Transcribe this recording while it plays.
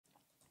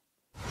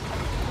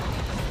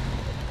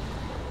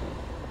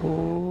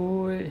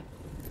Oi.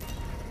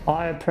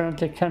 I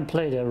apparently can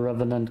play the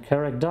Revenant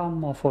character.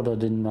 I thought I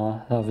didn't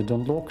have it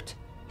unlocked.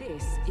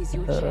 This is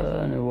your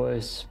champion.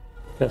 Anyways,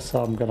 guess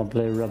I'm gonna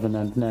play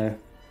Revenant now.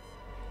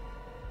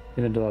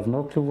 Even though I have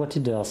no clue what he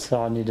does.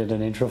 I needed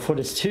an intro for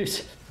this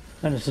dude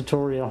and a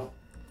tutorial.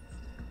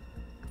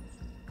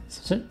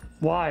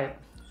 Why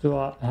do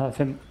I have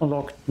him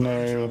unlocked?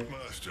 No.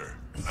 Master,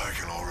 I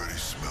can already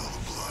smell the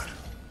blood.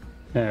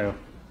 No.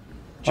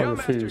 I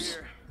refuse.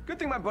 Here. Good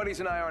thing my buddies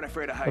and I aren't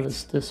afraid of What heights.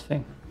 is this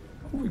thing?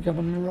 Oh, we got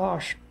a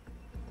Mirage.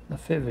 My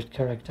favorite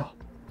character.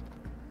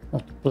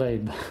 Not to play,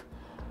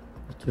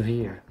 but to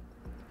hear.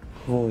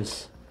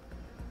 Voice.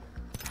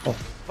 Oh,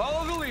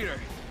 Follow the leader.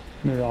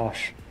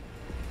 Mirage.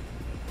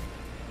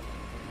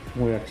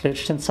 We are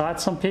glitched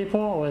inside some people,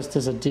 or is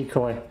this a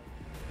decoy?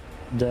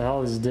 The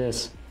hell is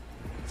this?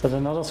 Is that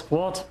another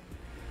squad?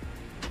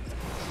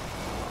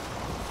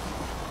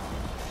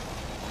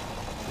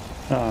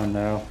 Oh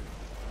no.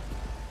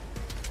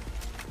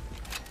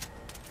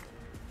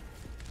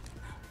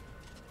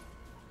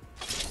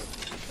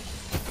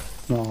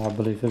 No, I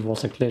believe it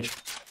was a glitch.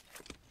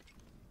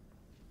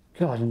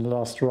 God, in the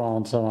last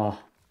round,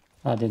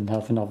 I didn't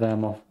have enough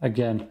ammo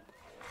again.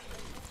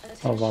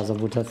 Otherwise I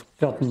would have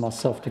gotten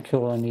myself the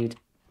kill I need.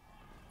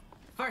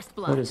 First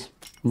blood. What is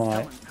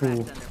my...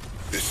 Ooh,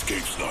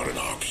 Escape's not an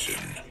option.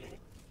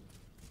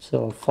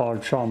 so far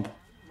jump.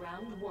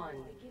 Round 1.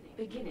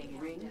 Beginning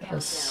ring countdown.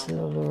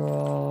 Accelerator.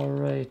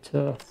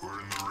 We're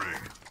in the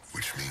ring,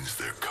 which means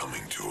they're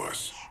coming to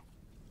us.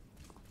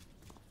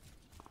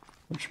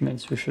 Which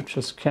means we should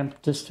just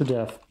camp this to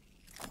death.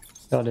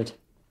 Got it.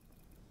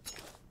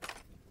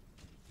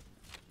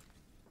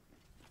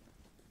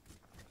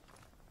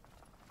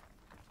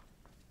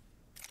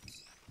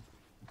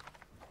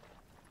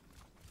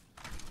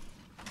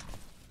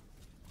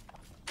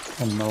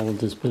 And all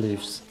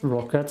disbeliefs.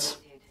 Rockets.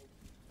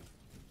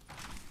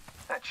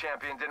 That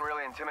champion didn't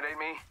really intimidate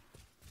me.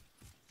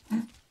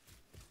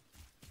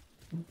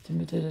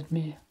 Intimidated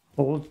me.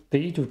 Hold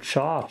B to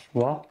charge.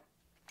 What?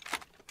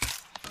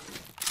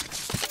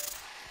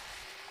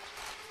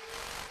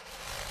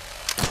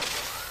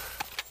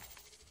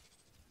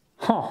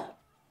 Huh.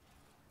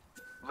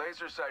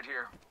 Laser sight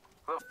here.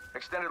 Look,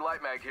 extended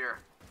light mag here.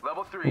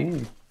 Level 3.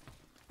 Ooh.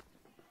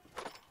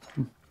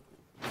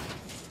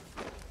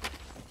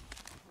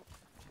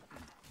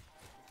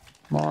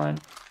 Mine.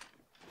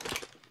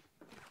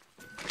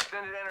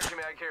 Extended energy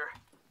mag here.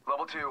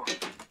 Level 2.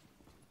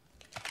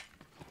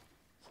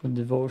 So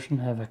devotion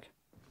havoc.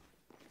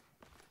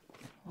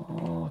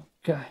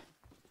 Okay.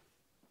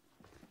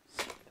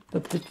 The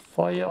bit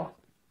fire.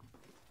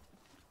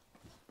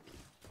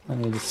 I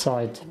need a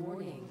sight.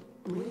 Warning.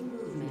 Ring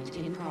movement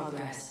in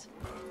progress.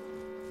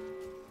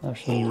 I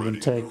shouldn't even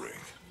take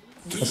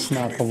a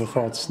sniper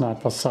without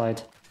sniper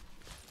sight.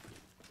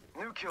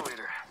 New kill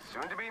leader.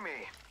 Soon to be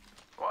me.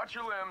 Watch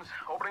your limbs.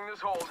 Opening this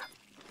hold.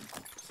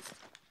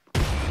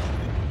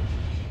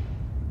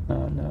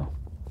 Oh no.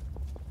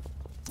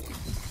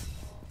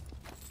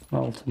 My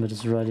ultimate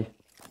is ready.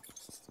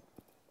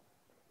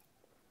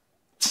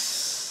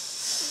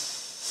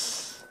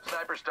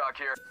 Sniper stock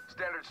here.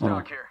 Standard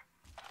stock here.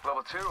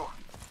 Level 2.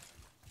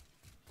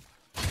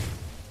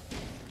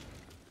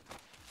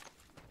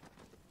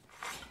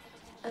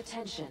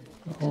 Attention.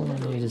 All I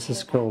need is a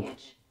scope.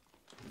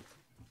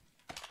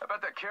 I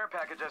bet that care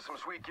package has some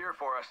sweet gear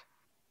for us.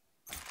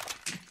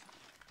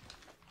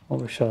 I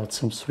wish I had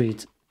some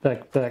sweet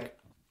backpack.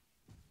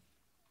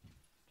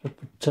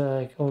 Triple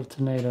tag,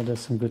 alternator, there's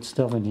some good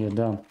stuff in here,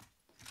 damn.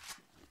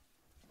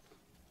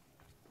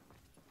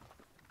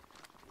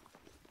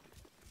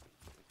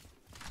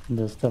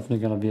 There's definitely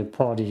gonna be a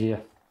party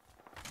here.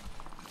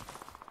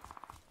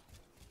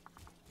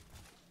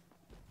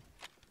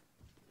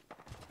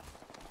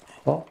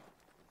 Oh,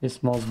 he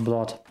smells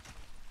blood.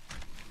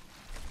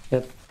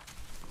 Yep.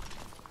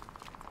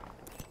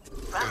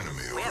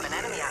 We have an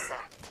enemy out there.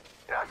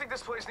 Yeah, I think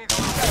this place needs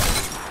a little...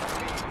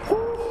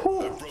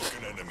 A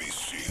broken enemy's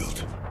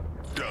shield.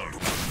 Down.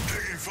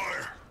 Taking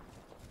fire.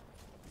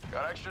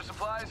 Got extra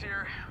supplies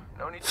here.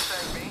 No need to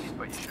thank me,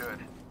 but you should.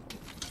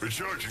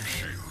 Recharging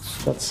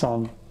shields. That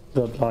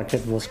sounded like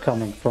it was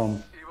coming from...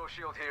 Evo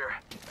shield here.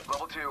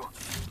 Level 2.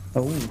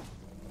 Oh.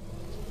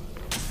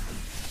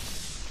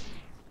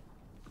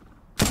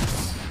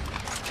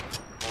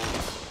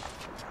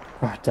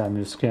 Ah, damn,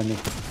 you scare me.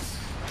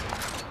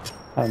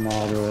 I don't know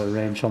how the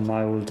range on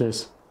my ult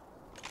is.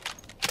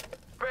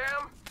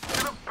 Bam!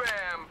 To the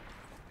bam!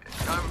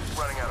 I'm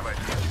running out of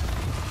ideas.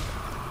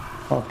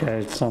 Okay,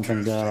 it's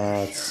something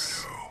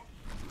that's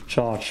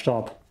charged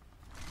up.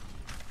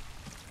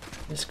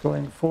 It's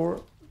going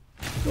for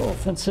the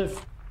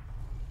offensive.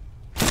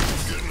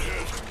 Getting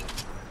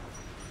hit.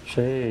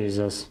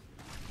 Jesus.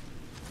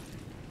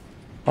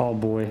 Oh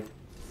boy.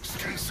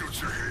 Skin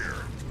suits are here.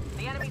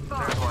 The enemy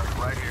There's one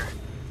right here.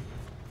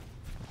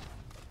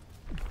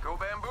 Go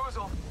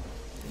bamboozle.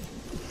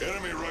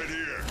 Enemy right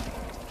here.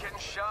 Getting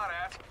shot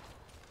at.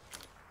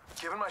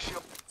 Giving my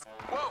shield.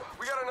 Whoa,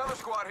 we got another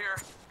squad here.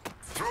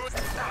 Throw it.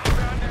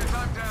 Bad news,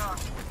 I'm down.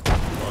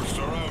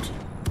 Monster out.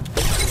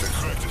 The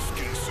correct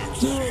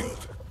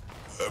Shield.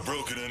 A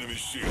broken enemy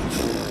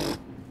shield.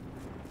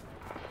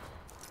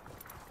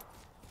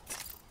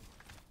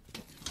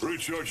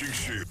 Recharging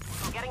shield.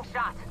 Getting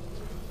shot.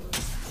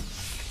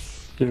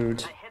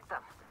 Dude, I hit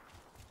them.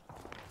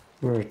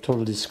 we're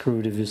totally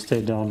screwed if you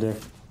stay down there.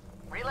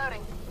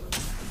 Reloading.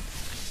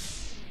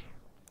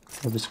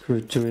 We'll be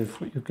screwed too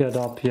if you get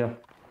up here.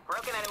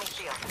 Broken enemy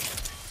shield.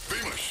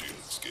 Be my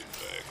shield, skin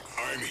bag.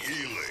 I'm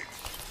healing.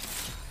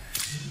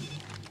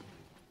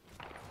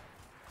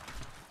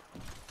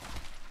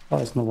 Why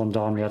is no one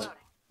down yet?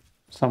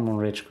 Someone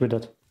rage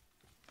quitted.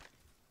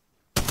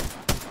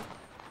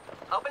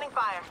 Opening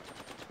fire.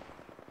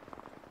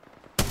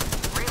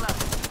 Reload.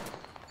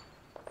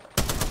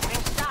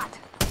 Getting shot.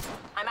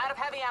 I'm out of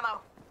heavy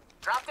ammo.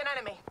 Dropped an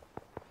enemy.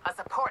 A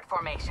support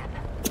formation.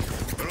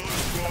 Another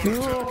squad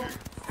attacking.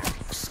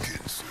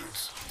 Skin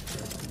suits.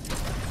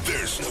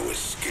 There's no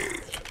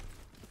escape.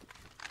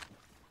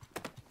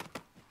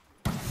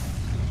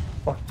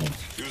 Fuck me.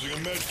 Using a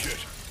med kit.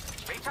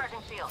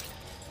 Recharging shield.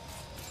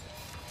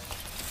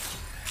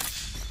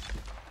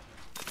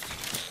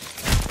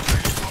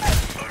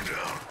 I'm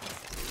down.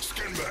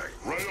 Skin bag,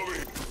 right over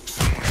here.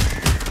 Someone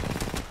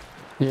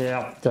here.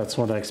 Yeah, that's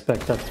what I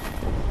expected.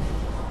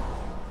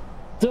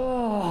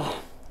 Duh.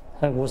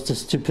 That was the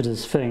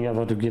stupidest thing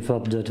ever to give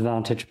up the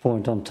advantage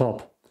point on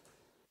top.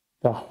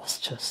 That was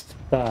just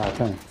bad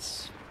and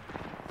it's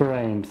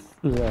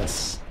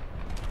brainless.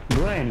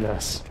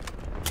 Brainless.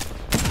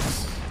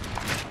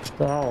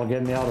 The hell,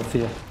 get me out of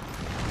here.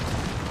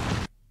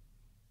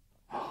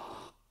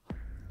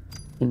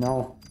 You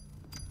know,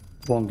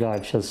 one guy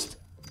just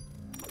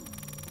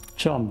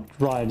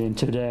jumped right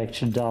into the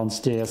action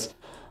downstairs,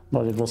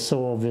 but it was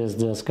so obvious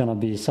there's gonna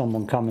be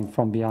someone coming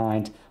from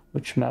behind.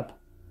 Which map?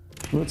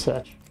 Wood's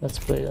Edge. Let's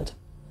play that.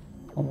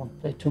 I won't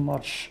play too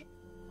much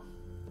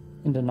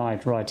in the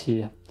night right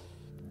here.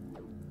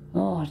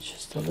 Oh,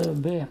 just a little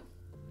bit.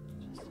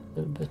 Just a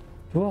little bit.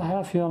 Do I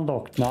have you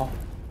unlocked now?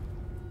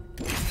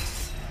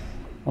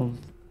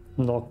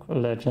 Unlock a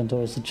legend,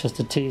 or is it just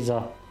a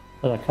teaser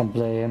that I can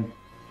play him?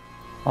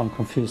 I'm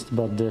confused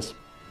about this.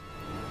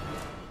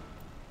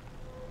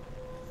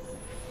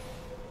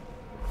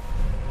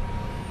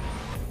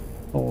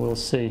 Oh, we'll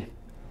see.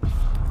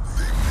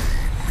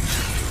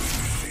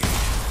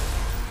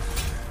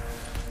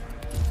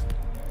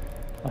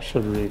 I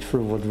should read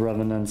through what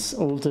Revenant's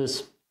ult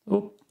is.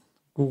 Oop,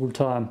 Google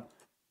time.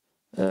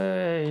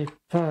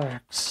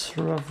 Apex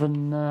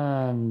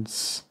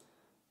Revenants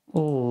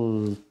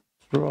Ultra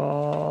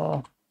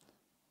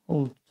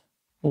Ult.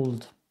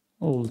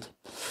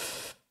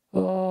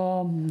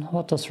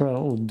 What does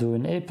ult do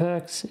in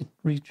Apex? It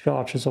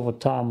recharges over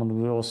time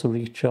and will also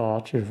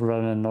recharge if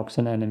Revenant knocks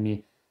an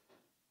enemy.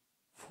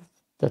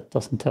 That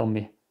doesn't tell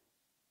me.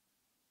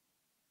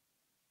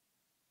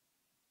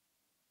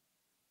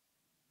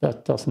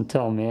 That doesn't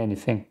tell me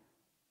anything.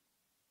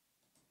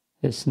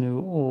 His new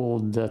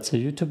ult, that's a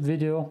YouTube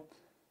video.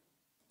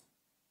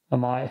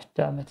 Am I?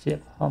 Damn it,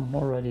 yep, I'm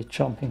already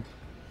jumping.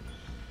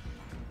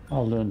 I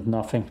learned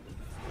nothing.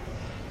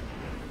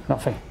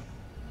 Nothing.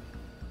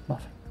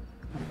 Nothing.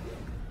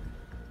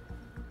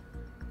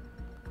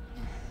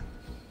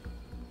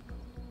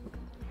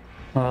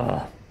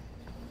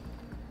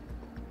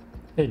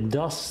 It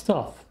does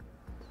stuff.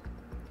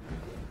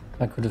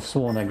 I could have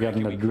sworn I got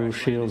a blue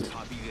shield.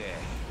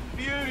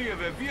 Beauty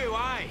of a view,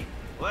 eh?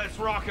 Let's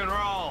rock and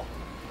roll.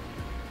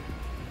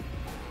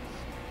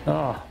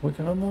 Ah, we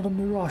got another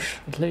Mirage,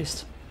 at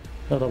least.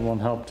 The other one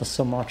helped us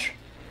so much.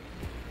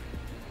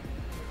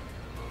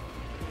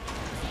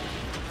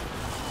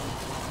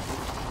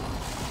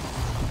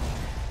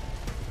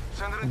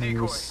 Send in a And he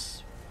decoy.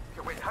 was-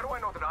 Okay, wait, how do I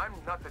know that I'm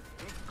not the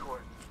decoy?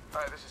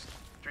 This is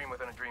dream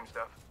within a dream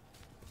stuff.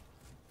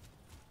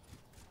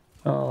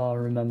 Oh, I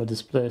remember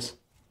this place.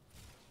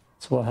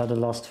 So I had a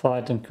last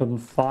fight and couldn't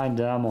find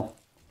ammo.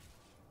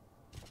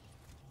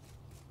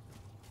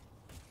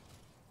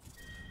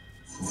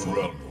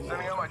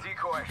 Sending out my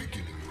decoy.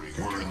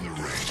 We're in the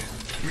rain,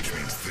 which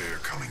means they're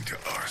coming to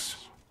us.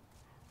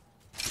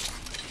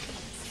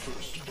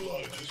 First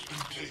blood has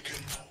been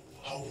taken.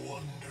 How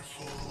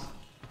wonderful.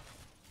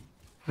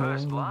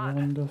 First blood.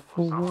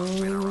 Wonderful Someone's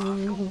been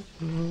around.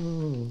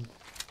 world.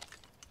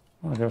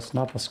 Oh, I got a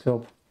sniper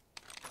scope.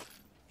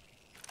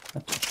 I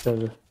just got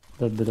a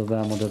little bit of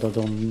ammo that I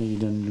don't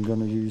need and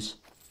gonna use.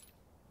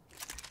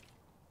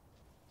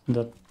 Isn't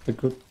that a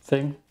good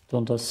thing?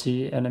 Don't I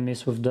see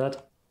enemies with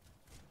that?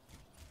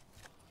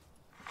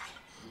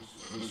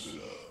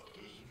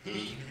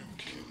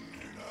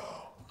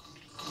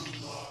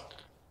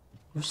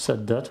 Who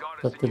said that?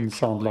 That didn't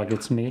sound like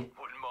it's me.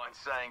 Wouldn't mind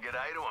saying good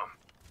day to him.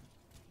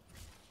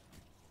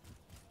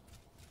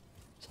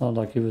 Sounded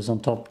like he was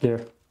on top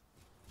there.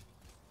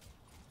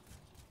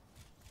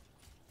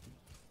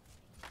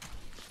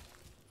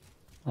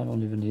 I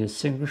don't even hear a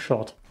single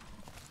shot.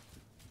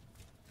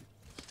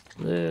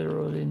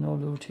 Literally no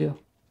loot here.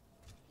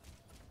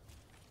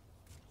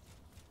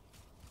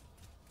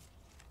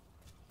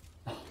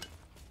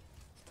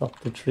 Stop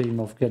the dream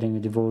of getting a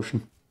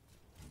devotion.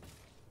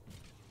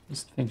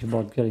 Just think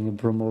about getting a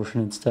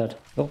promotion instead.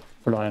 Oh,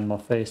 fly in my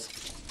face.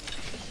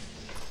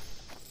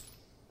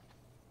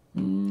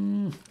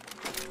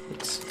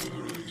 It's...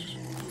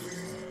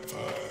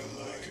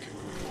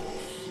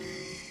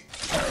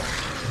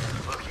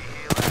 Looky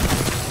here,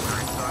 we're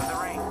inside the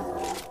ring.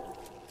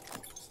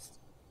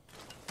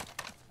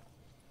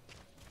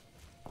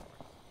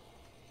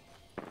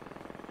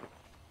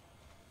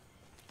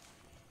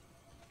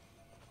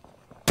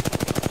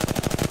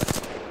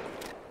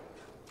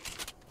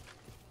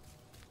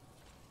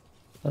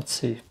 Let's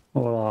see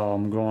what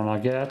I'm gonna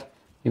get.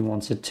 He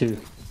wants it too.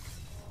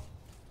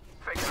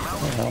 Fixing him out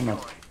Oh, with a helmet.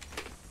 decoy.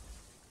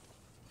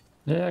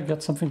 Yeah, I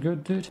got something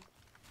good, dude.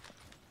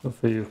 Good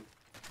for you.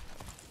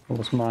 What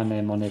was my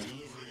name on it?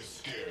 Delivering a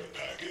scare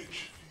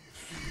package.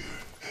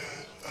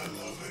 Fear. I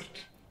love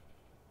it.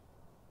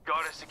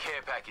 Got us a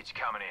care package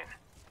coming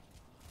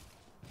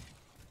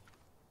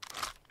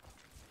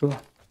in. Oh.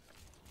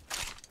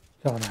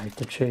 God, I hate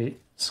the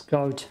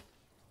scout.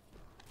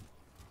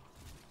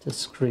 This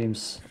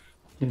screams,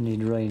 you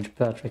need range,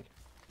 Patrick.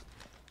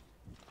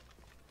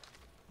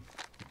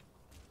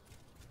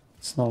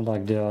 It's not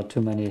like there are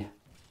too many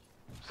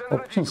Send in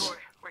a options. decoy.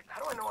 Wait,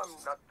 how do I know I'm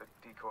not the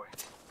decoy?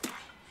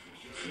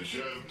 The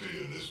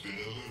champion has been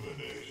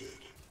eliminated.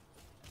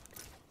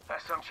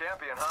 That's some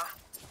champion, huh?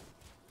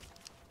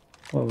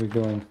 Where are we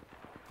going?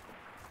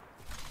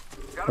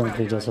 Got a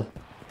Apparently bad there's guy.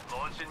 a...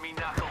 Launching me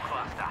knuckle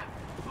cluster.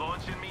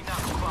 Launching me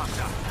knuckle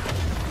cluster.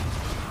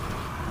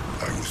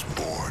 I was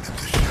born in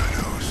the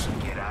shadows.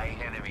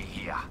 G'day, enemy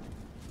here.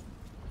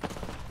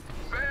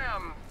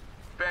 Bam!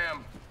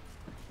 Bam.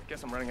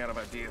 Guess I'm running out of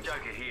ideas.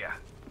 Joker here.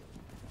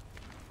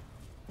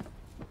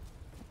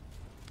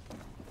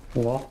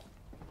 What?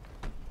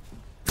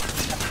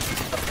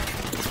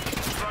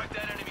 Broke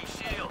that enemy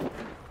shield.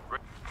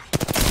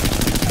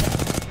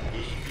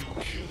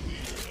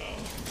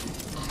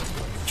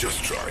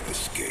 Just try and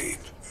escape.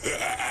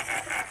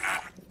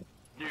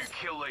 New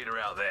kill leader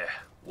out there.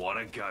 What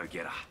a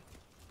go-getter.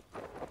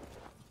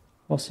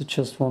 Was it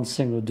just one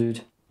single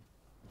dude?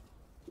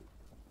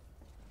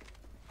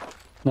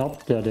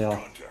 Nope, there they are.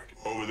 Contact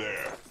over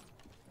there.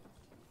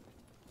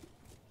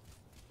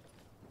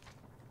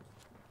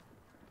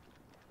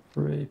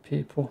 Three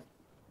people.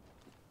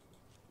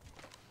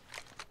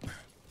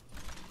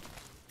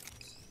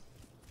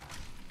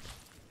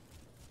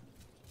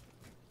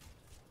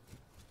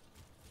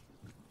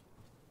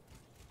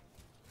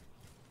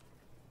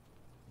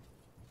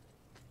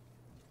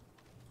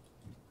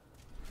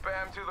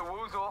 Bam to the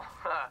woozle.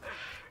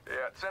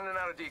 Yeah, sending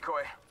out a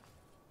decoy.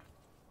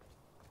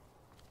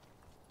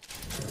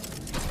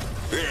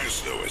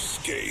 There's no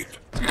escape.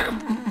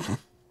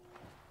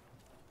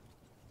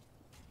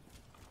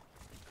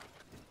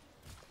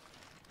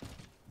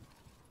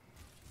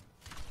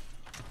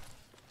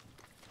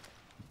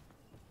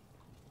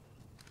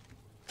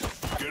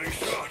 Getting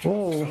shot.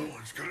 Whoa.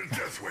 Someone's got a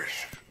death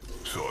wish.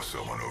 Saw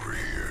someone over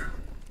here.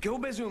 Go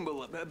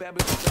bazoomba, Getting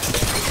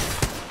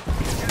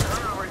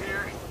hurt over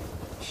here.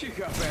 You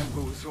got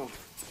bamboozled.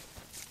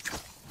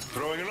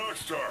 Throwing an arc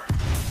star.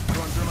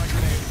 Going through my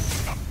grenade.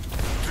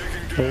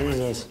 Taking damage.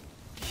 Jesus.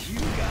 You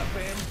got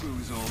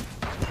bamboozled.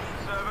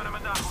 Serving him a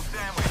knuckle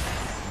sandwich.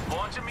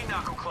 Launching me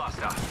knuckle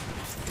cluster.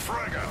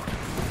 Frag out.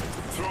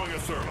 Throwing a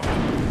thermal. I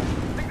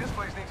think this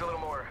place needs a little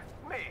more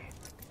me.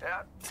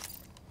 Yeah.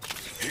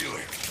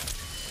 Healing.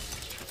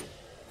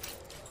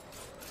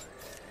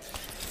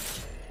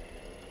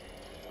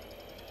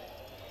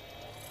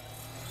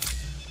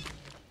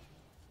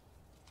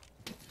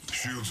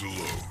 Shields are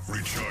low.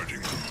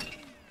 Recharging them.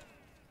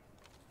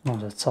 Oh,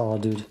 that's all,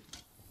 dude.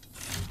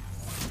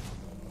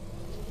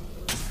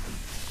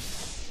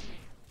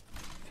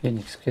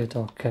 Phoenix kit,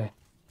 okay.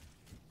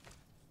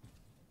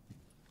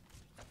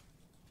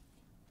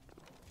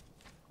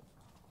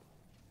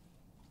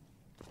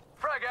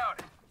 Frag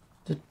out.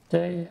 Did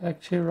they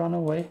actually run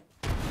away?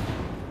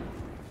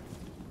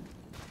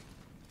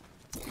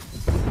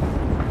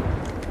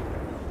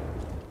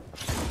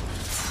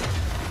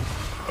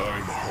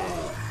 I'm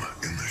home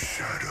in the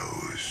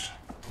shadows.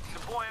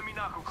 Deploying me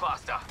knuckle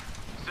cluster.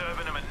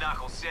 Serving him a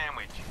knuckle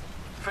sandwich.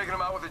 Faking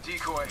him out with a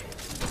decoy.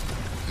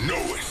 No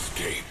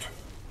escape.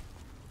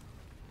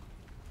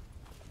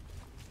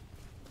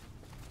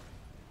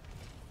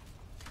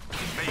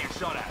 Being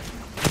shot at.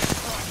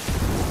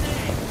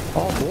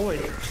 Oh boy!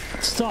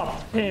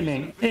 Stop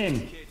aiming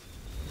in!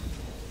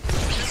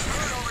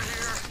 Hurt over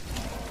here.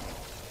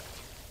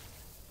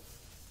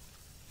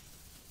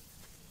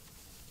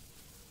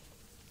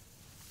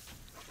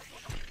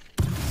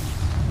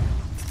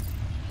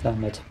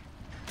 Damn it.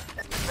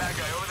 Bad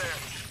guy over there.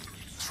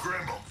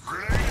 Scramble.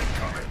 Grenade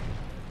incoming.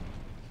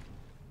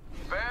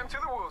 Bam to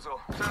the woozle.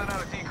 Sending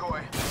out a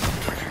decoy.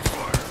 Taking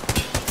fire.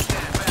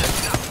 Stand back.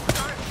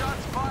 Start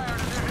shots fired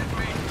and they're hitting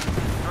me.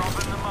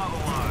 Dropping the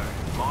mother load.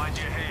 Mind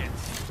your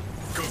heads.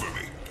 Cover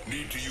me.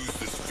 Need to use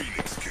this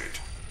Phoenix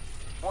kit.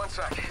 1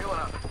 sec. Healing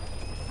up.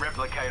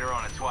 Replicator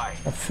on its way.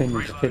 A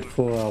Phoenix kit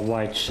for a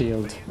white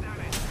shield.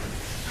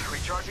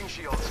 Recharging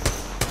shields.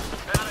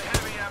 Out of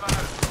heavy ammo.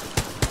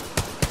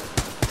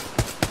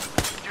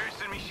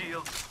 Juicing me shields.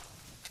 shields.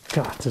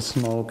 God, the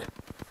smoke.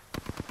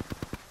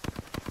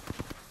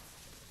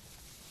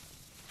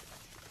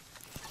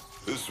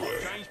 This way.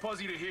 Change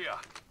posse to here.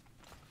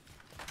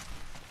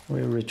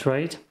 We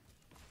retreat.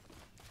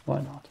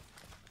 Why not?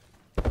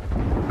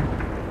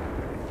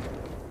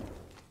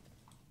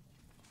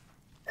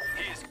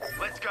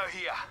 Let's go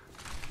here.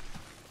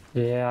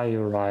 Yeah,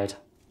 you're right.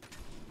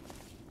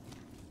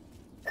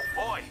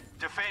 Oi,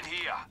 defend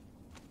here.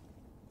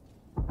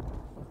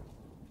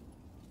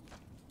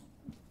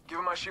 Give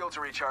him my shield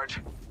to recharge.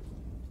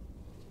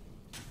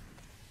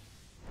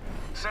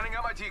 Sending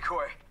out my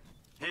decoy.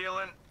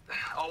 Healing.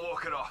 I'll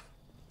walk it off.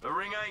 The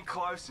ring ain't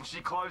close and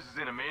she closes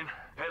in a min.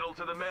 Pedal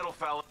to the metal,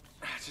 fella.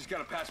 Just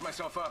gotta patch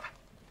myself up.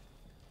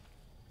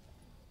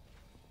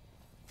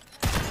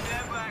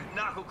 Stand back,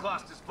 knuckle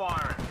clusters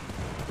firing.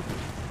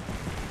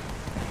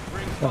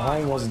 Ring The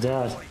hell was close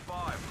that? to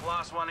 45.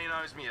 Last one in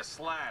owes me a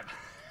slab.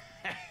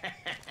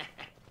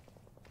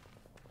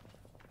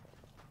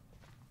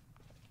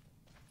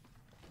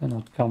 They're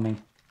not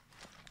coming.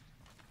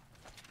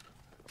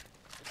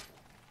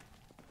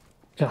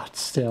 God,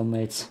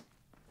 stalemates.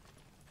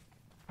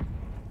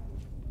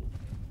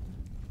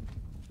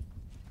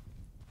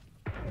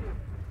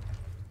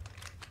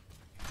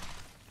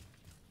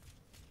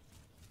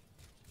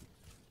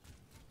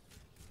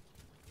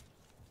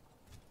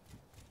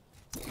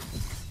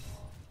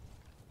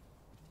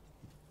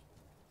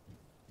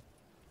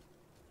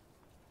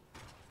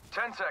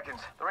 Ten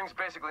seconds. The ring's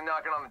basically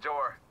knocking on the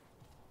door.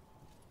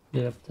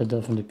 Yep, there are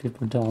definitely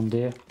people down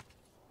there.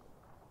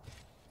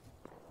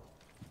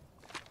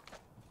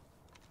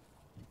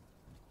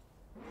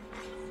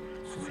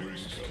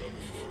 Rings coming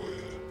for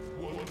you.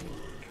 One word.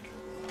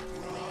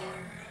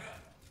 Run.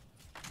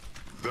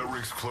 That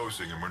ring's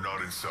closing and we're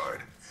not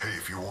inside. Hey,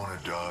 if you want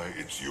to die,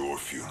 it's your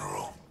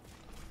funeral.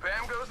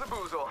 Bam goes the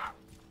boozle.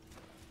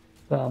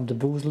 Bam, the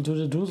boozle to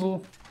the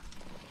doozle.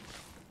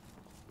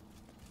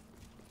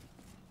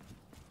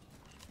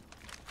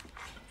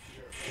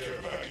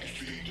 Care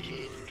package being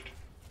delivered.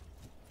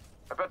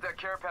 I bet that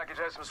care package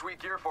has some sweet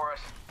gear for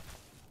us.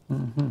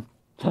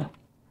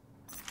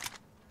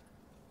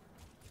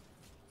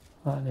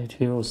 I need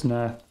heals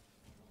now.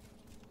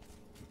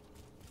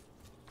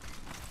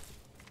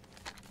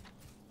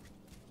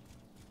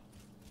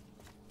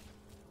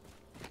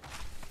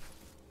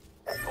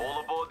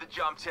 All aboard the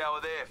jump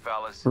tower there,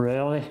 fellas.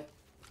 Really?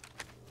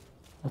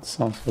 That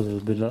sounds a little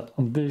bit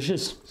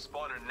ambitious.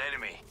 Spotted an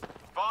enemy.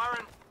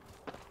 Firing.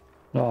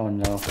 Oh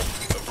no. A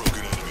broken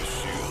enemy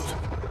shield.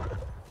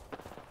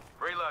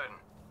 Reloading.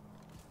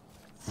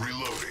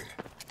 Reloading.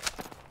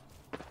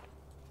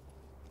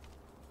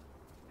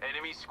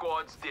 Enemy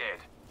squad's dead.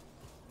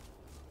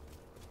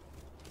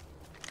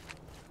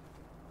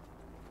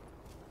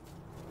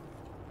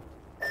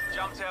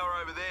 Jump tower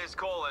over there is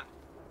calling.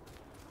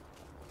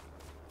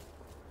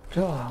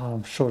 God,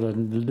 I'm sure that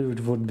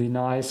loot would be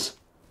nice.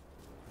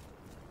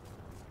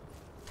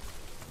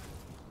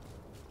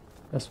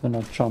 Guess we're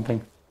not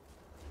jumping.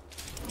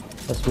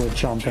 Guess we're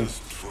jumping.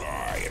 Just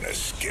try and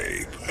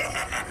escape.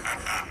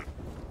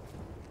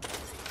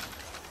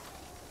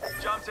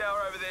 Jump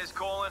tower over there is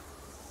calling.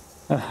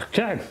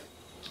 Okay.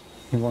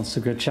 He wants to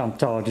go jump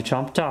tower to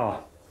jump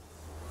tower.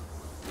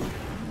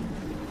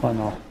 Why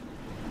not?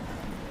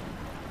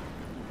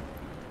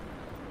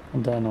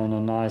 And then on a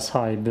nice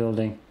high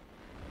building.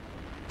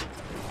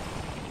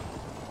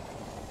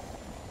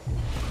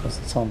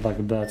 Doesn't sound like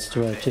a bad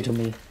strategy to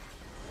me.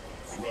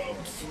 Round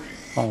 3.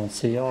 I don't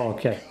see. Oh,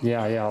 okay.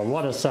 Yeah.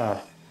 What is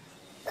that?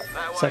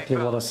 That Exactly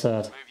way, what I fellas.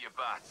 said. Move your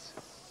butts.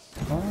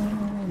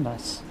 Oh,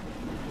 nice.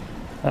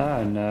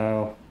 Oh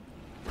no.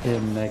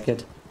 Didn't make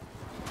it.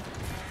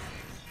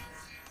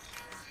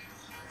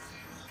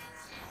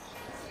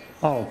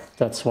 Oh,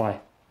 that's why.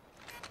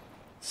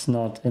 It's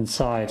not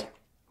inside.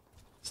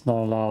 It's not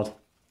allowed.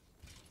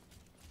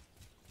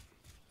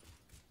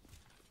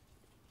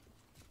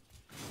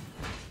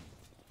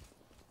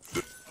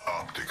 The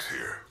optics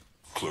here.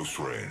 Close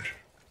range.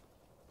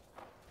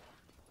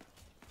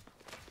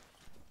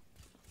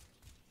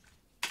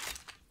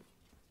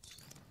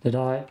 Did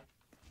I?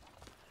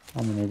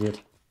 I'm an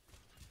idiot.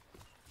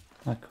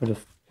 I could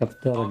have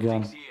kept the other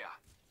gun. Optics here.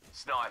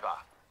 Sniper.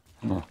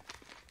 No.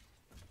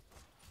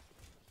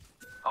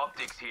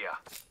 Optics here.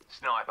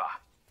 Sniper.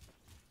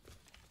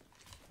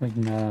 Big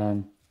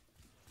man.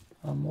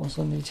 I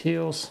also need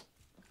heals.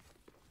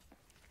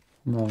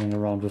 I'm running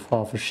around with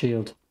half a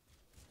shield.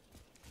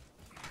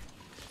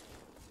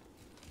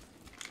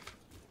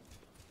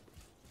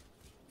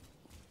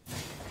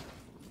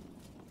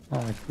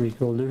 Alright,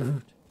 recall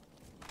loot.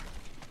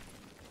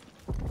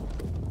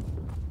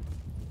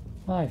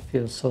 I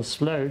feel so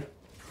slow.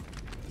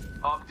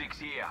 Optics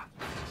here.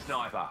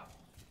 Sniper.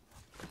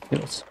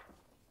 Heals.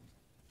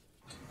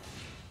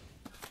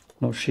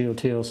 No shield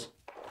heals.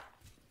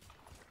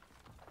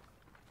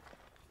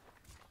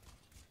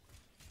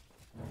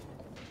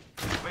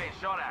 Being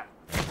shot at.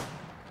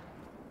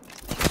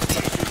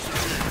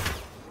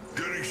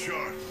 Getting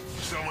shot.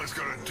 Someone's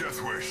got a death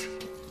wish.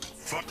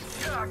 Fuck.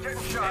 Yeah,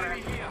 getting shot at.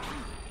 Enemy here.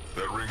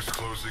 That ring's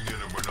closing in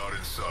and we're not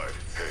inside.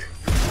 Hey,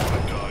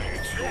 want to die,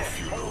 it's your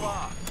funeral.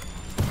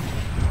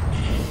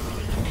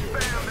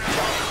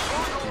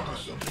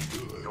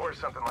 Or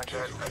something like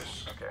that.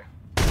 Okay.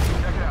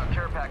 Check it out.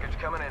 Care package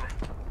coming in.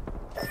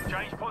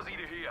 Change posse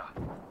to here.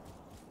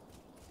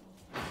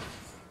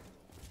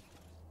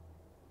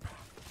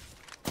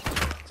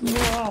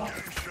 Wow.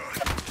 Shot.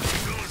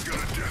 Someone's got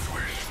a death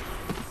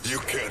wish. You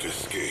can't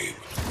escape.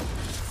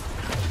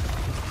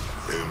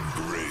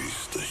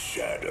 Embrace the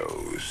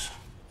shadows.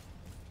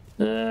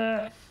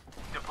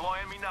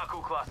 Deploying me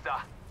knuckle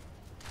cluster.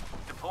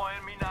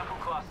 Deploying me knuckle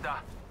cluster.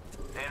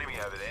 Enemy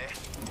over there.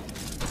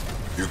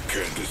 You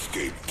can't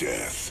escape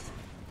death.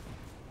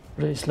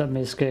 Please let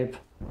me escape.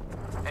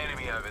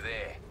 Enemy over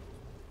there.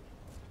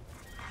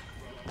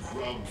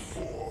 Round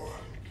 4.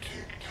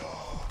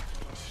 Tick-tock.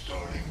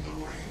 Starting the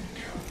ring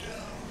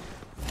countdown.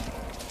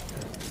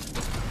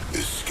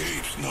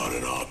 Escape's not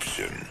an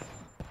option.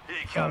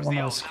 Here comes wanna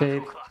the old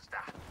escape. knuckle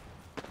cluster.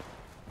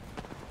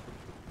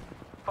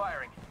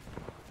 Firing.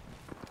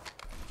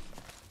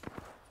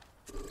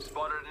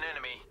 Spotted an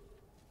enemy.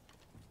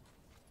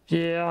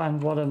 Yeah,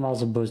 and what am I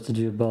supposed to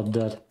do about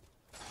that?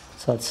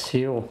 So that's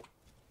heal.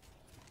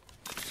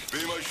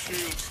 Be my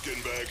shield,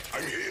 skinbag.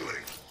 I'm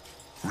healing.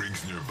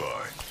 Ring's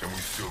nearby, and we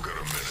still got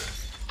a minute.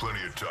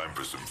 Plenty of time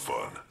for some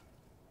fun.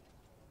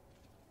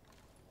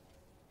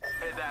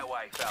 Head that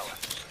way, fella.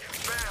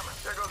 Bam!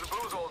 There goes the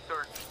booze old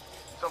dirt.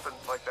 Something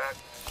like that.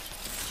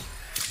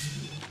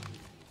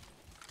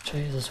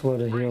 Jesus, what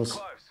the Ring's heals.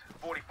 close.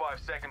 45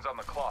 seconds on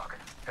the clock.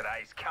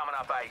 Today's coming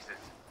up aces.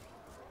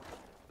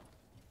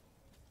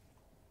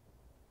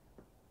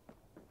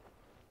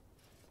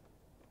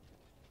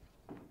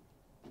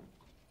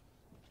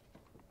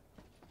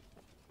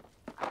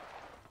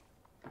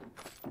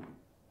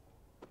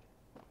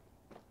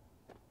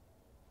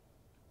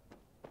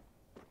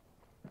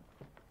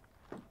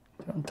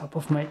 They're on top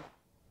of me.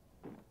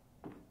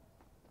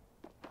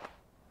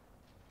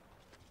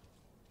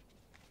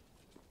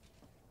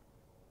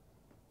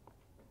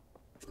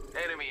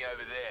 Enemy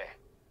over there.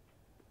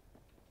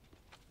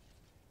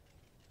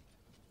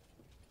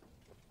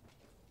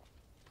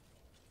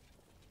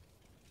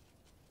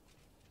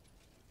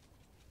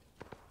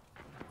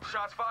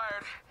 Shots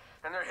fired,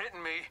 and they're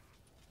hitting me.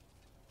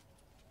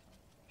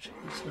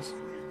 Jesus.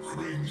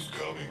 Ring's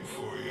coming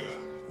for you.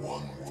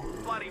 One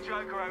word. Bloody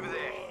Joker over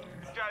there.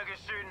 Joker's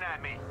shooting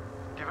at me.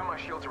 Give him my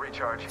shield to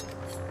recharge.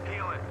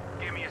 Heal it.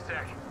 Give me a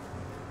sec.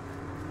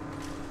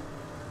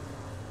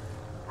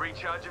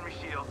 Recharging my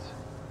shields.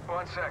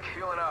 1 sec.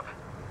 Healing up.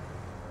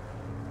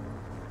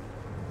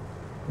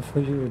 For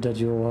you that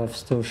you have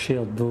still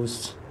shield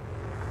boosts.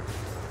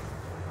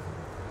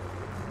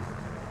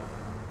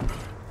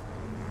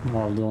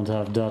 I don't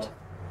have that.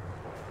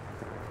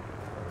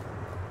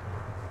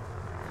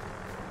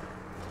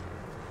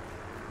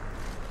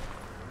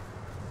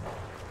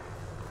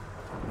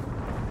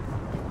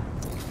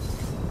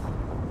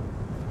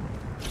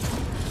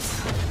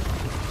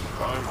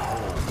 I'm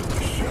home in the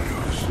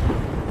shadows.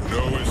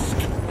 No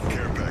escape.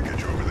 Care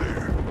package over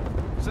there.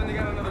 Sending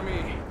out another me.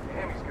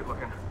 Damn, he's good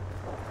looking.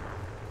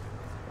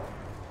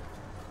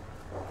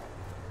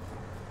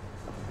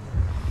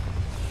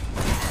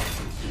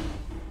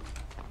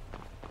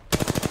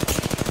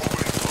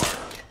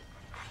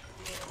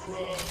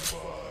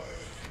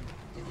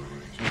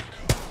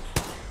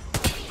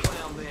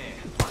 Down there.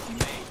 Lucky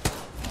me.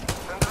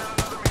 Sending out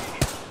another me.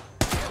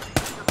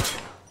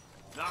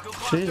 Knuckle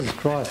cluster. Jesus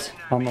Christ,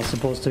 how am I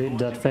supposed to eat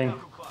that thing?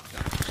 Knuckle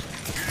cluster.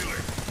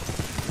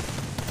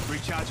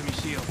 Recharging me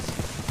shields.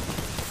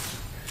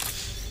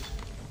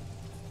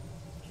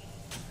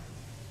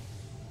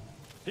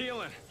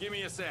 Healing. Give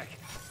me a sec.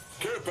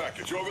 Care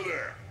package over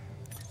there.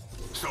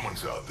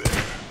 Someone's out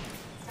there.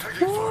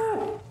 Taking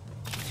fire.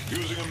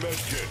 Using a med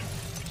kit.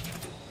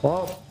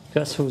 Well,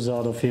 guess who's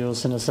out of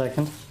heals in a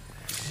second?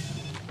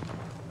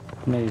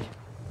 Me.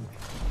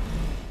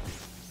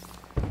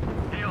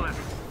 Healing.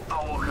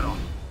 I'll walk it off.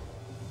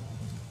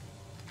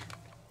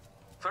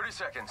 30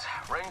 seconds.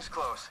 Ring's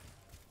close.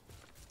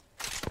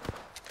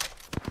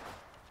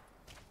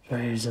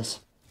 Jesus.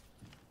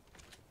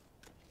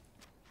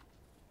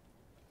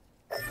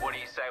 What do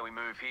you say we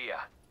move here?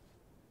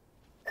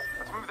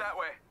 Let's move that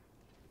way.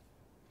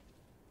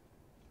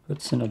 Good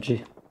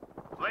synergy.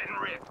 Letting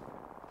rip.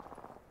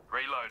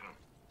 Reloading.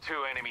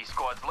 2 enemy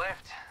squads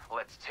left.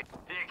 Let's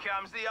Here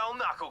comes the old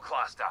knuckle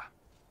cluster.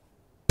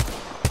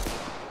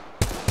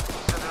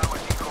 Sending out my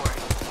decoy.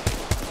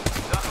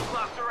 Knuckle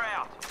cluster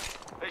out.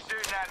 They're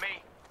shooting at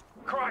me.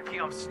 Crikey,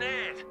 I'm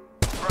snared.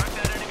 Broke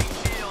that enemy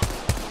shield.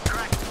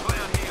 Cracked the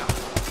cloud here.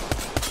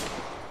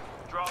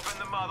 Dropping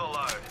the mother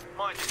load.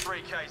 Mind you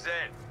 3KZ.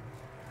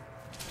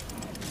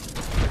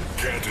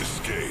 Can't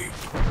escape.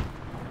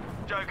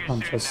 Joker's I'm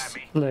shooting just at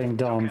me. laying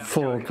down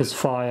focus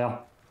fire.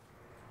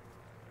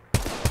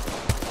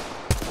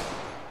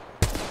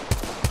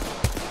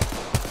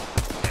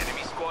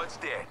 Enemy squad's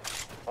dead.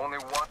 Only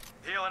one.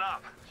 Healing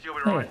up. She'll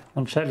be Hey, right.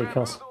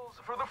 Angelicas. Bamboozles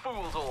for the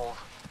fools old.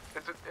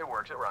 It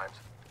works, it rhymes.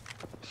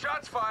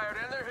 Shots fired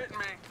and they're hitting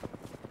me.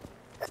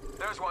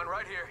 There's one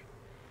right here.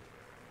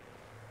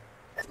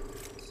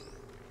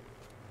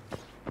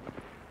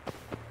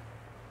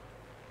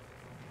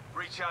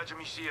 recharging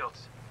me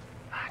shields.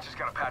 I just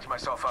gotta patch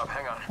myself up.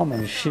 Hang on. How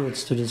many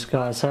shields do these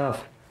guys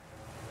have?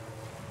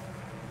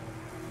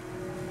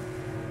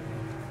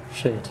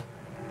 Shit.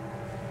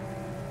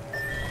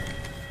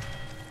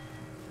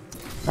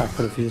 I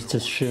could have used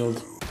this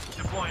shield.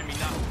 Deploying me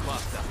knuckle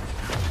cluster.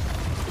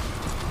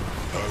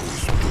 I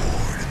was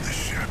born in the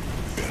ship.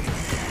 Enemy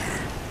here.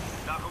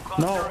 Knuckle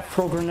cluster. No, out.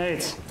 throw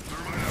grenades.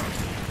 Thermite out.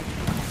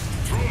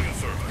 Throwing a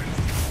thermite.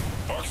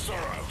 Arc star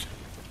out.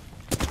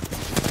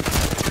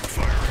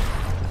 Firing.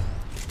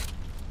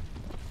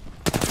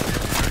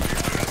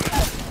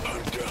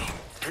 I'm down.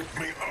 Pick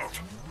me up.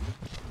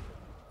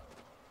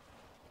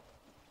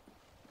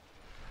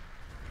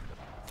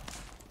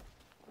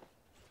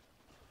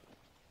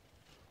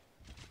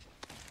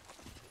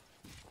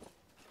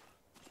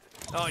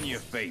 On your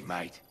feet,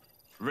 mate.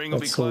 Ring will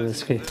be That's so closing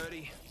risky. at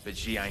 30, but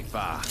she ain't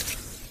far.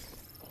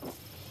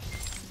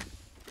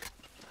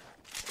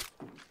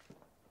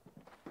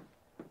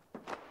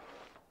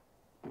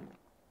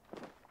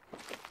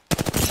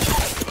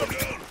 I'm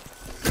down.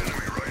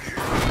 Enemy right here.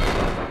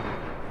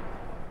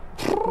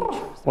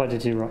 Why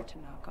did he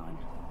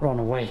run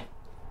away?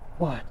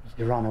 Why did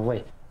he run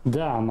away?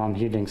 Damn, I'm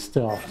healing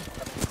stuff.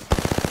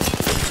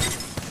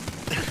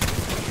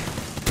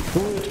 Do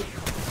it!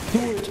 Do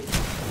it!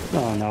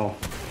 Oh no.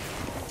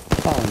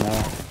 Oh no.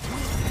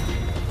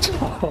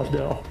 Oh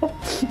no.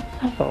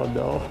 Oh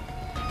no.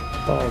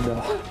 Oh no.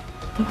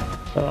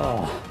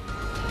 Oh.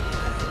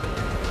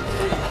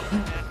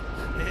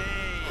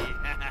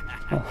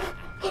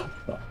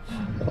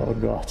 Oh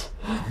god.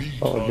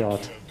 Oh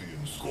god.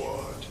 Champion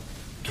squad.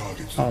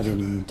 Targets I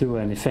didn't do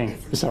anything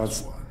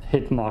besides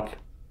hit mark.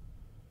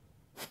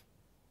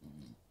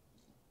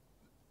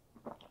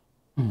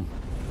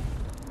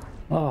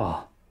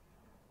 Oh.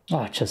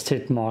 I just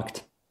hit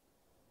marked.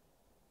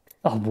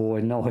 Oh boy,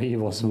 no, he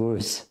was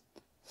worse.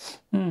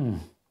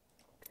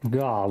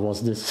 God,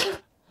 was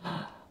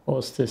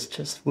this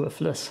just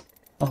worthless?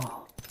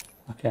 Oh,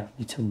 okay, I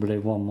need to play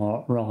one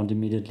more round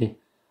immediately.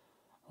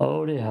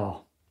 Holy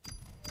hell.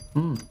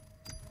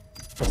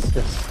 What's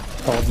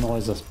this? Loud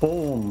noises.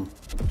 Boom.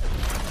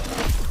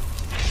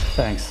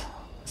 Thanks.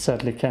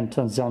 Sadly can't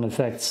turn sound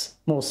effects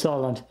more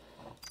silent.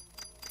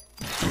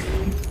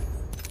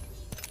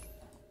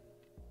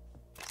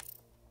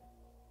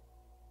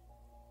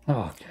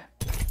 Okay.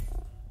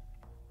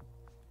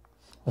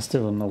 I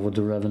still don't know what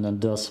the Revenant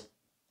does.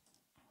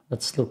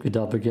 Let's look it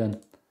up again.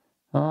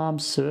 I'm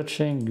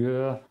searching.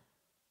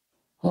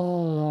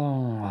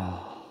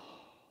 Oh,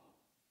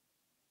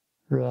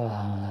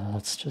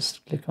 let's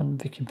just click on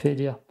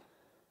Wikipedia.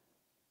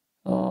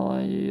 Oh,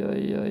 yeah,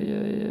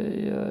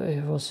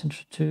 it was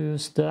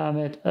introduced. Damn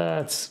it.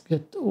 Let's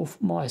get off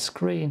my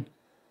screen.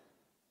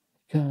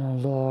 You can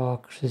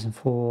unlock Season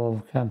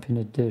 4 Campaign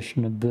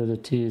Edition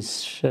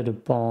abilities, Shadow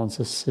Bounce,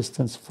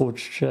 Assistance,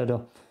 Forged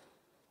Shadow.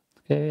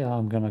 Okay,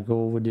 I'm gonna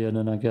go over there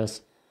then I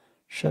guess.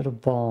 Shadow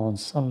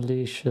Bounce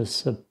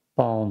unleashes a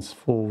bounce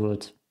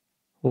forward.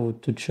 Or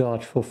to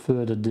charge for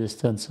further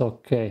distance.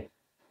 Okay.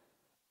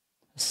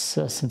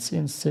 Assassin's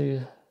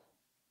Instinct.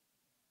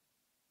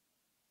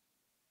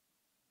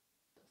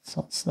 That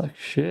sounds like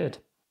shit.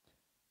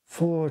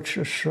 Forge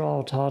a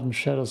shroud, harden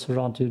shadows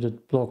around you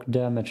that block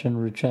damage and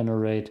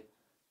regenerate.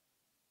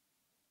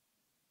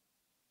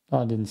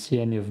 I didn't see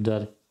any of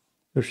that.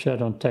 Your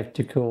shadow and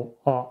tactical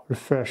are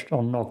refreshed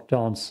on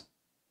knockdowns.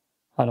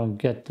 I don't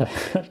get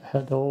that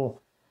at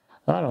all.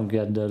 I don't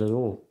get that at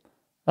all.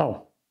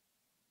 Oh.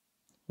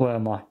 Where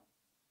am I?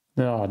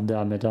 Oh,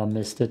 damn it, I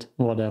missed it.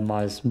 What am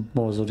I is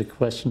more so the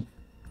question.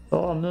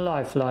 Oh, I'm a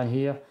lifeline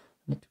here. I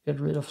need to get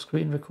rid of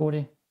screen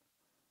recording.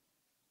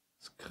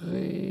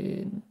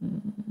 Screen.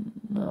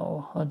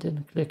 No, I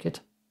didn't click it.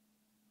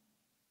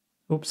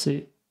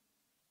 Oopsie.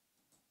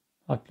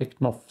 I clicked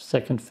my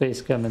second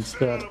face cam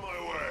instead. Out of my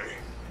way.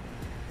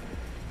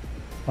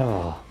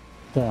 Oh,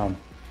 damn.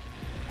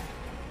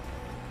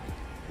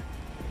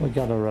 We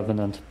got a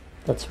Revenant.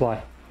 That's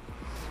why.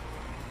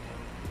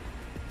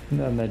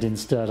 Mermaid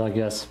instead, I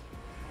guess.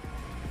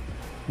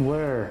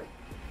 Where?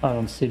 I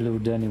don't see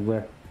loot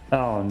anywhere.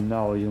 Oh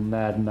no, you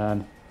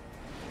madman.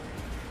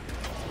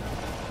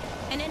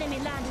 An enemy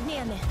landed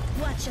near me.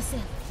 Watch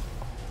yourself.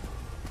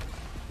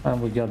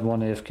 And we got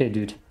one AFK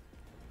dude.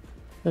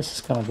 This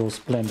is gonna go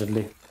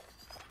splendidly.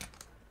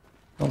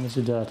 When is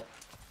he dead?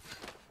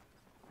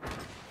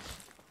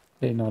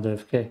 Okay, not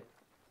AFK.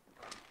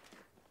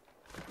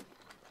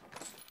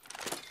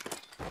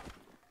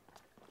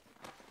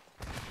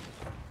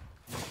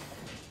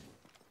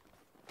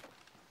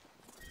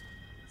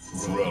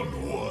 Round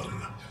one.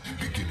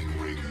 Beginning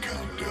ring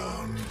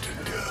countdown to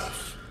death.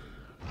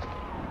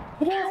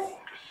 You won't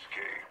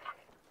escape.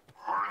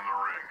 We're in the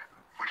ring,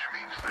 which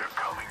means they're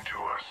coming to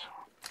us.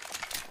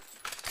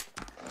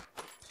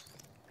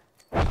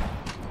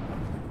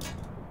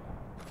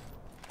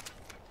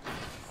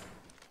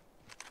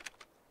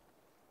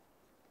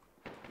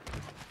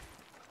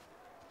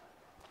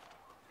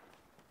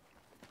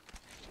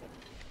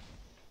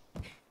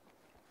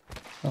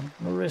 I'm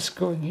gonna risk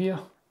going here.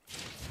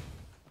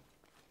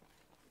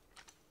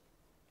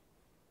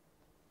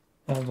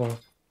 ever.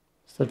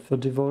 Is that for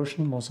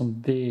devotion?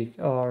 Mozambique,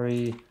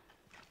 RE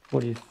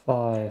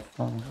 45.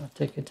 I'm gonna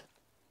take it.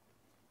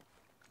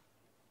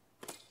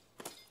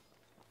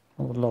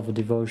 I would love a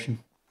devotion.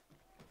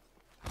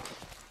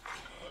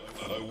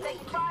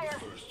 Taking fire.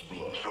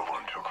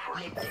 Someone took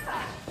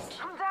first.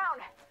 I'm down.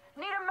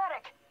 Need a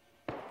medic.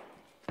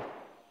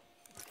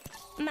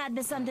 Might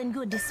be something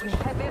good this way.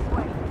 Head this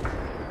way.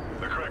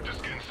 The corrector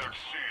skin suit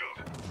shield.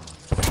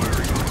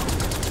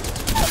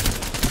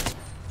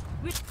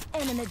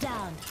 Enemy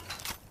down.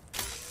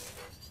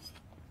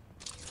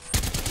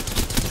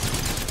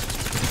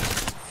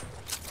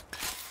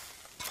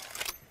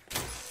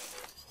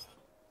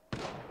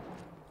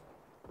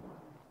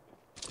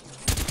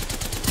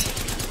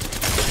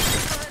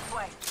 This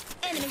way.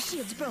 Enemy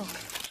shields broke.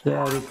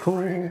 Very cool.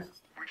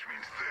 Which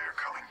means they're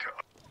coming to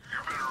us.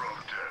 You're better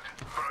off dead,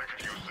 but I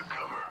could use the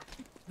cover.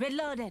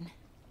 Reloading.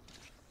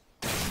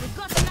 We've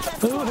got another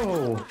squad.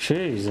 Oh,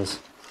 Jesus.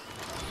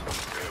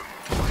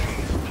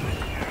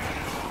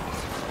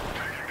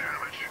 Taking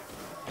damage.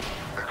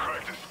 The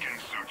corrector skin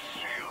suit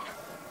shield.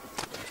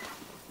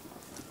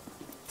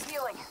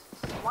 Healing.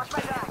 Watch my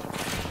back.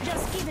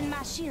 Just giving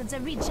my shields a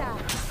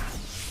recharge.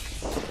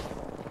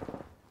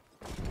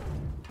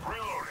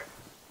 Reloading.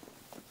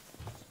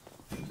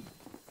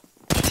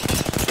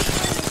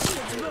 Enemy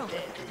shields broke.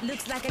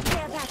 Looks like a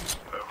care package.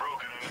 A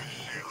broken enemy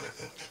shield.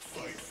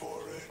 Fight for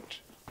it.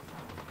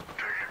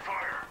 Taking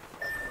fire.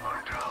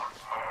 I'm down.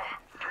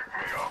 Pick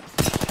me up.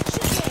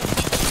 Shooting.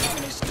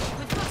 Enemy shield.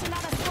 We've got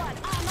another squad.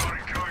 Armor.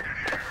 Putting target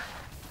here.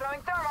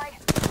 Throwing thermite.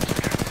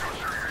 Skin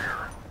suits are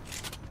here.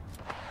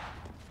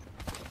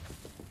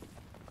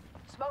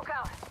 Smoke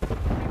out.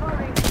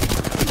 Reloading.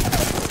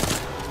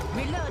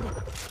 Reloading.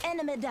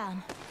 Enemy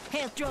down.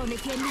 Health drone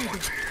if you need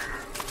it.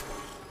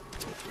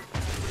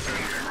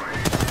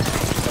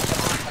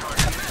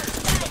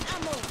 Light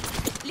ammo.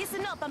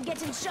 Listen up, I'm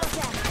getting shot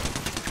at.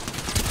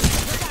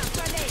 Look out,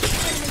 grenade.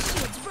 Enemy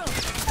shields broke.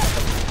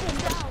 Him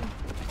down.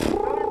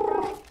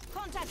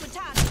 Contact with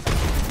target.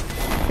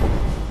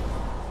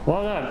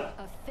 Well then,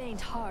 A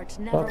faint heart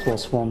never. that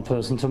was one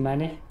person too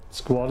many.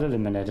 Squad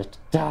eliminated.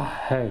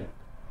 Ah, hey.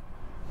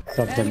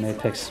 Goddamn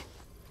Apex.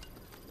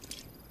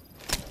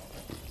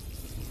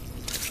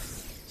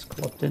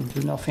 Squad didn't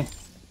do nothing.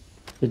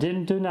 They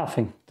didn't do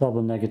nothing.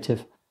 Double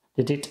negative.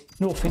 They did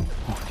nothing.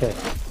 Okay.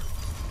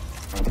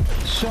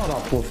 Shut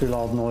up with your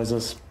loud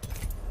noises.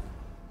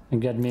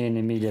 And get me in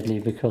immediately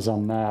because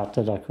I'm mad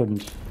that I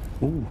couldn't.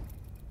 Ooh.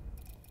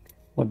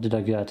 What did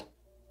I get?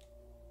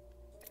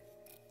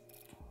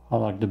 I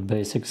like the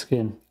basic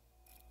skin.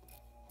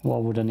 Why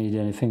would I need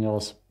anything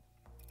else?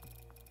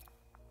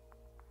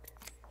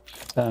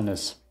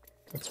 Fairness.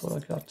 That's what I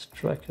got.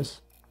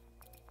 Trackers.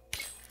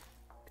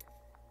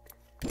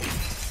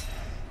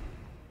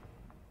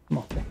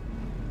 Okay.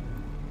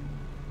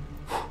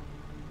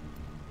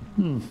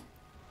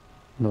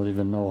 Don't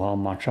even know how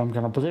much I'm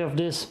gonna play of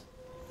this.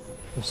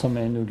 There's so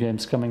many new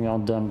games coming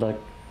out then, like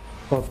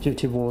Call of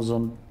Duty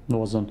Warzone,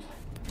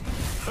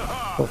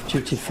 Call of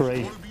Duty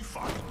 3,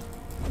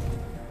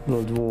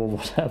 World War,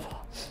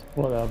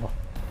 whatever.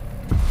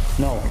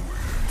 No,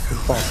 you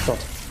bastard.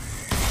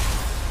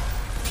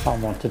 I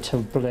wanted to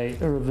play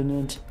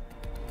Revenant.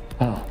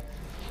 Ah,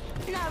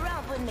 Now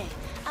romp with me.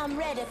 I'm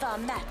ready for a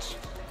match.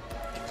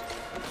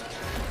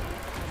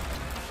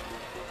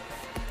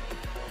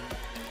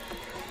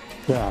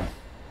 damn.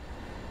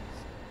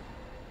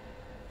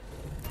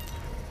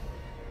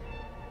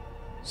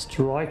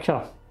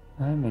 Striker.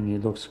 I mean, he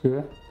looks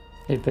good.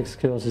 Apex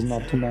kills is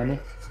not too many.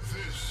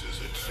 This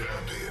is a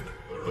champion.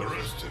 The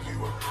rest of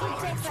you are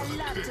primed Takes for a the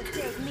lot to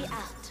picking. take me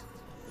out.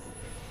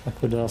 I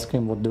could ask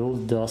him what the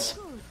ult does.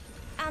 Good.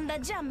 I'm the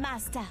jump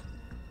master.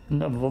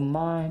 Never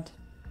mind.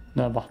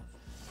 Never.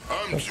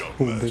 I'm That's Jump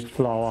cool, Master. big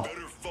flower.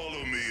 Better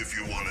follow me if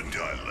you want to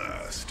die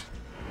last.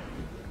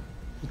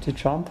 Did he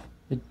jump?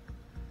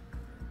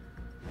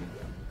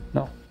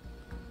 No.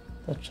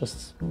 That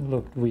just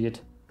looked weird.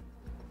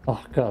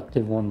 Oh god,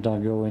 they won't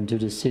go into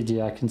the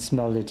city. I can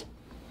smell it.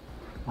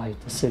 I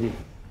hate the city.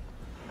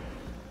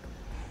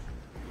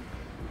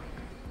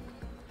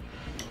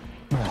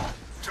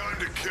 Time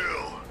to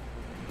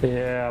kill.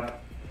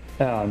 Yep.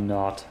 Oh,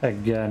 not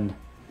again.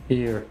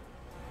 Here.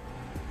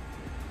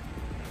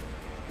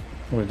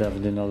 We're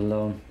definitely not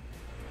alone.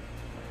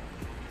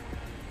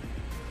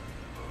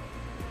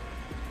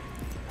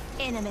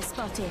 Enemy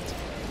spotted.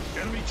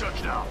 Enemy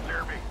touchdown.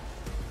 Near me.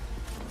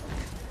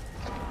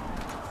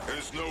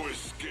 There's no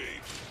escape.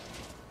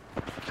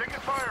 Taking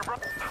fire, bro.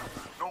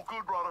 No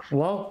good, brother.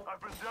 Well,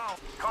 I've been down.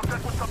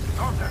 Contact with something.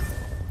 Contact.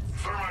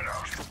 Thermite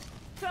out.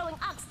 Throwing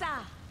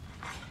Oxstar.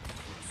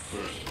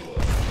 First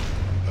blood.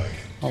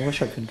 I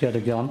wish I could get a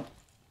gun.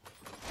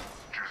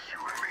 Just you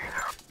and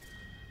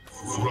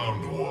me now.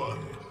 Round one.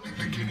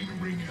 Beginning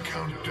ring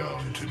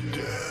countdown to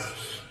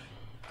death.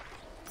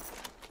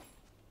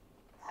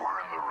 We're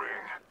in the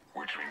ring,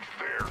 which means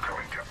they're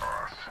coming to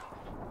us.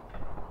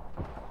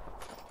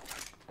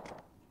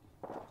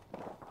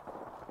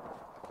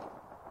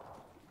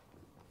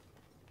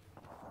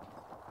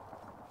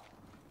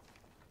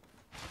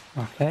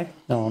 Okay,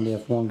 I only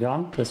have one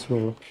gun. This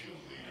will...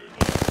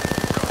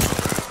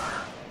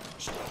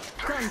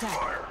 Contact.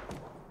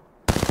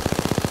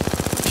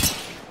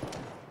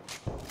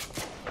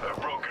 I've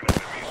broken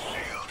enemy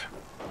shield.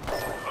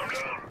 I'm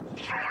down.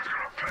 Someone's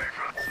gonna pay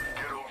for it.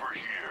 Get over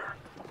here.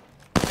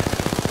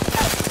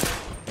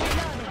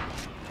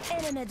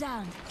 Reloading. Enemy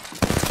down.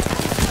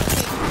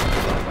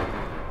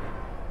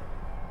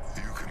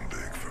 You can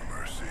beg for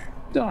mercy.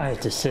 I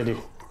hate the city.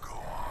 Go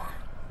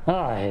on.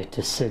 I hate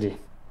the city.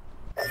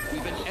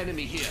 We've an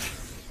enemy here.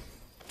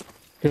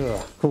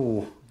 Yeah,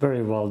 cool.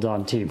 Very well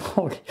done, team.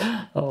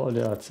 Oh,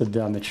 that's a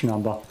damage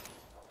number.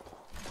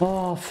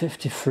 Oh,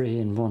 53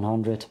 and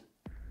 100.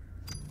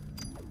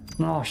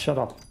 No, shut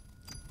up.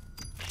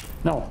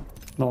 No,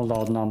 no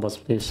loud numbers,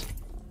 please.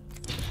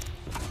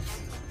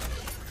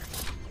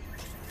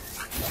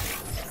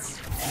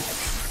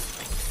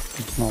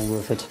 It's not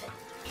worth it.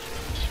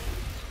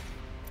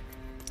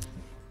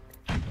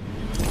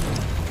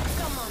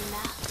 Come on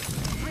now.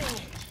 Bring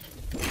it.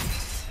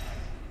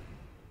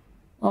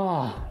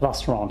 Ah,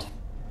 last round.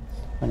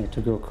 I need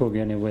to go cook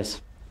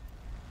anyways.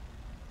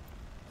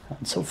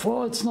 And so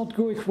far it's not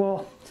going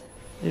well.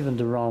 Even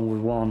the round we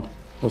won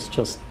was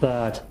just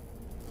bad.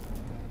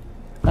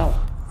 Now.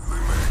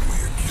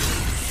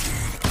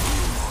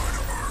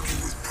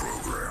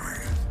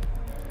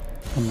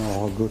 I don't know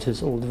how good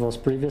his ult was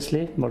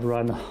previously, but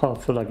right now I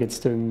feel like it's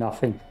doing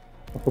nothing.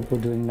 We're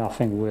doing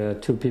nothing. We're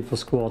 2 people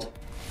squad.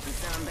 The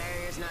sound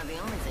barrier's not the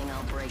only thing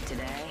I'll break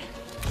today.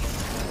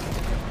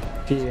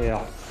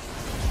 Yeah.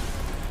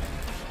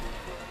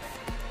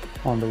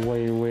 On the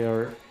way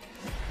we're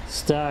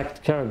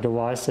stacked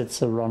character-wise,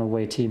 it's a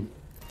runaway team.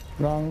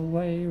 Run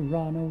away,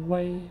 run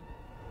away.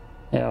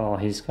 Yeah, oh,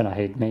 he's gonna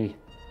hate me.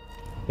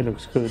 He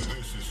looks good.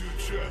 This is your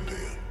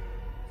champion.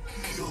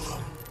 Kill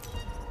them.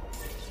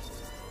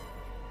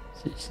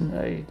 Season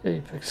 8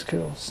 Apex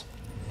kills.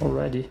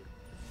 Already.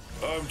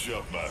 I'm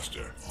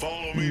Jumpmaster.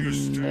 Follow me to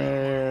stay.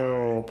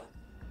 Nope.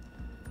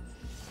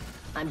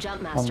 I'm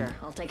Jumpmaster.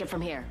 I'll take it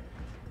from here.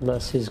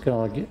 Unless he's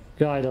gonna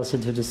guide us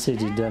into the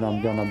city, then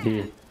I'm gonna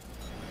be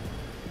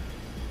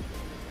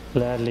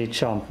gladly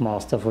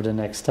Jumpmaster for the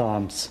next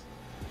times.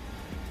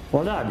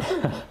 Well done.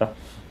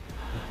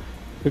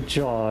 Good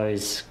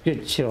choice.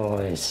 Good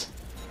choice.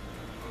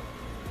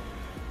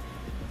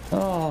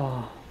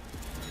 Oh,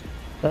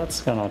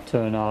 that's gonna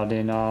turn out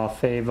in our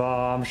favor,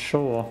 I'm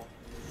sure.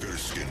 There's a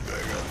skin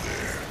bag out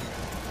there.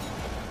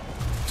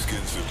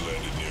 Skins have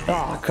landed near me.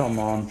 Ah, come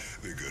on.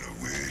 They're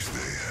gonna wish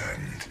they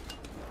hadn't.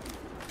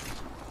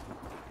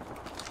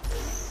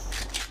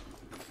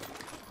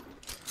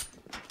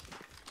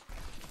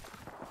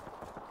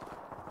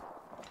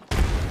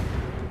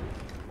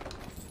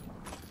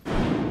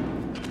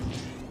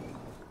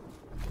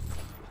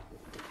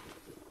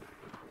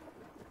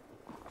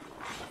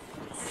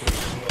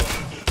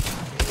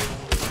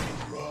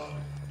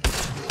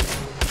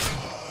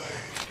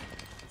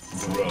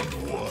 Round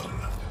 1.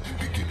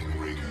 Beginning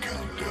ring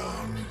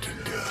countdown to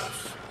death.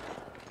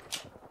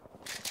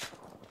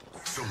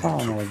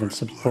 I'm not even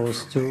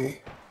supposed to.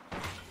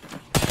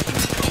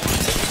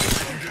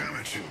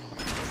 Damage.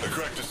 I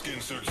cracked the skin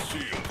search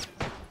shield.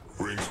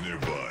 Rings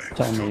nearby.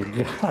 Tell me,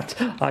 God,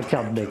 I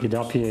can't make it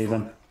up here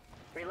even.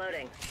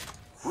 Reloading.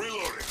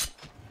 Reloading.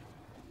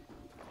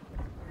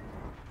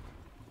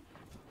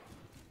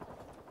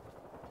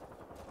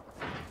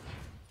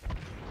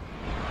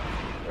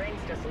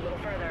 Rings just a little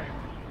further.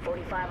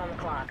 45 on the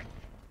clock.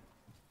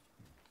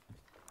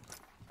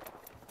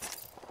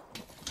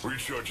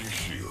 Recharging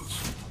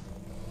shields.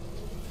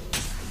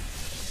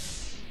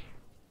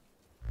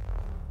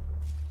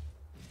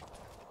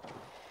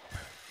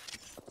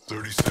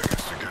 "30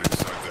 seconds to get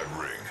inside that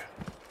ring."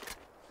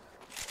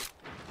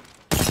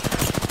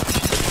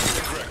 I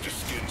cracked a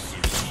skin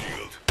suit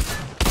shield.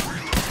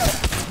 Reload.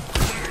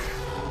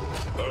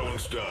 That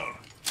one's down.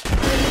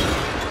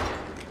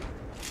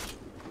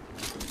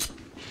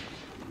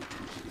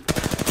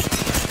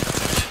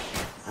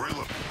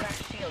 Reload.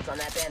 Cracked shields on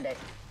that bandit.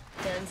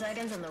 10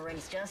 seconds and the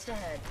ring's just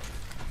ahead.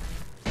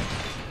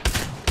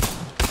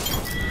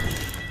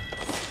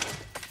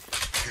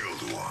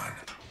 Killed one.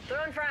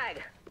 Throwing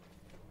frag.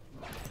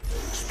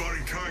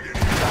 Spotting target.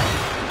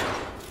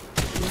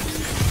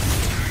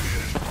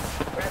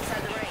 We're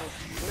outside the ring.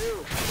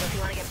 Move, if you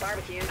want to get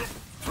barbecued.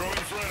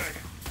 Throwing frag.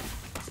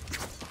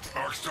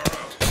 Arc star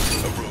out.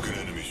 A broken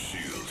enemy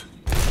shield.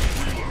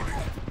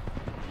 Reloading.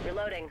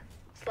 Reloading.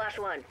 Splash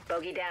 1.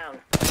 Bogey down.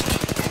 Taking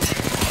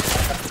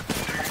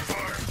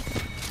fire.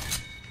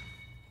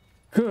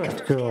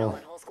 Good girl. Kill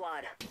and whole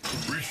squad.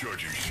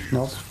 Recharging shields.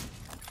 Nope.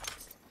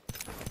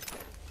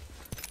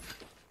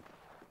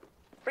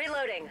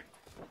 Reloading.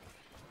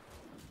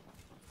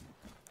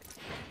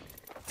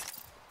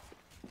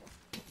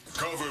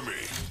 Cover me.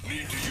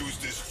 Need to use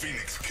this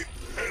Phoenix kit.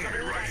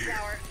 Enemy right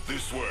here.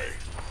 This way.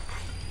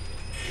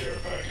 Care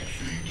package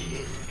being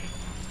delivered.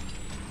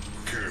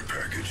 Care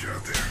package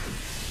out there.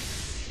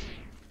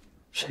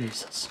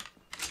 Jesus.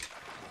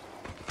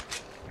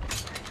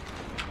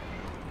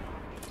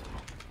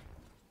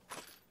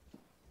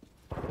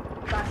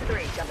 Fox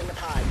 3, jump in the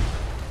pod.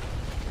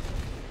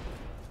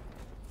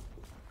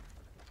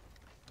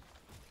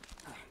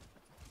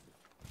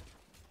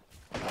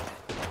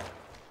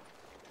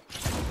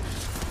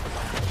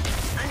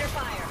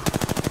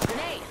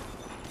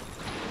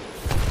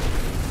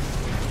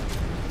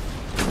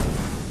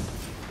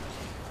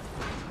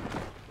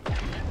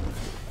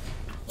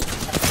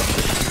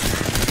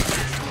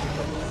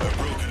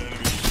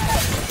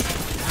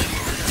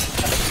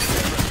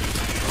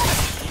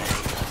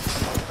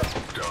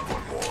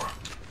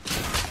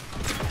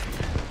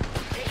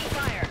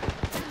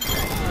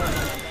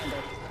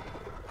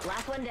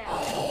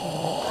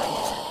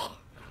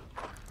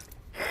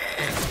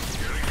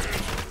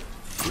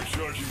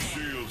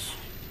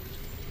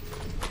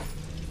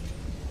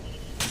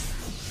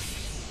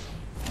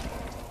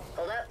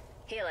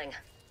 healing.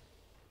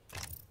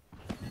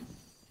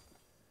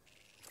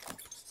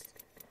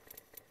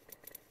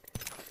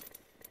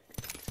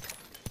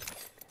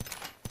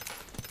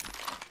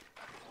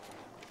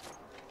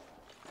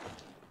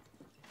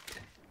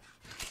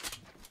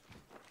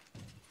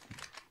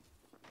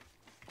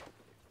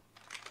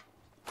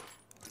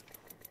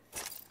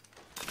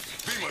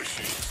 Be my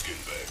shield,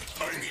 skinbag.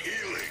 I'm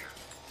healing.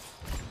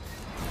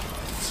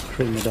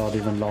 Scream it out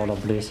even louder,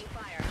 please.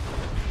 Fire.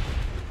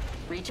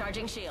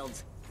 Recharging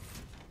shields.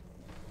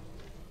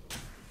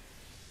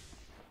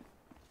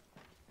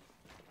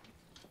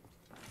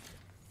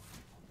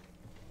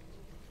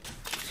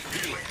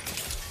 Healing.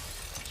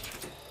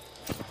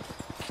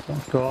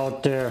 Don't go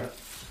out there,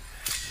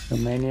 you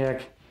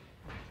maniac.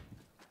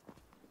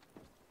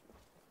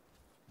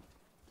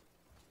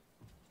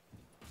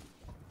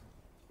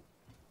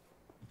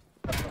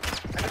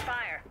 Under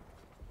fire.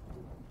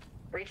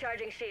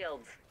 Recharging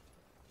shields.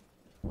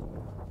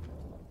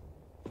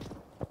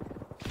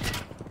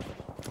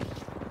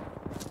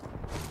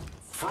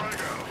 Frag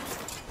out.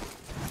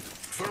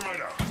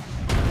 Thermite out.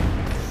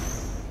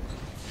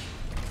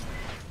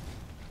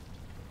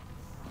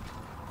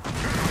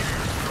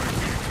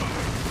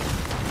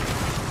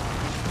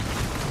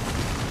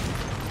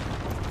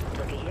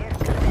 Looky here.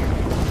 Got a bandit.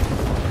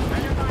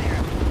 Under fire.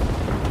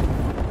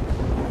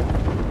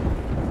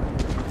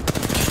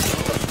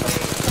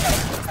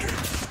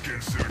 Skin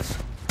suits.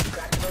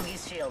 Cracked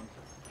Bogey's shield.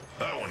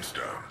 That one's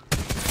down.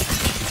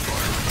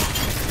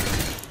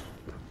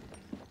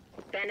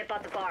 Bandit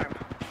bought the farm.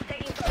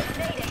 Taking first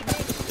aid.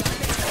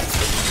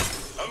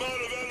 I'm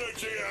out of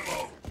energy ammo.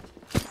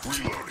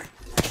 Reloading.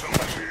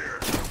 Someone's here.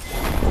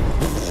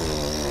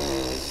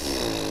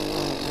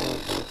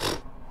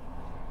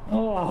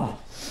 Oh.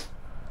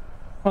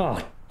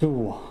 Ach du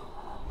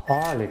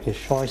heilige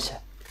Scheiße.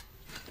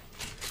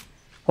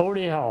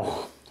 Holy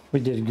hell. We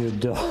did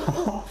good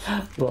though.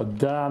 But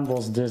damn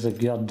was this a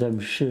goddamn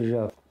shit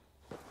up.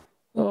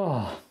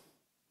 Oh.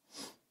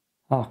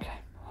 Okay.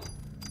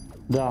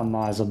 Damn,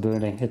 my eyes are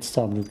burning. It's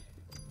time to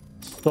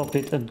stop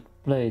it and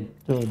play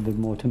a little bit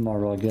more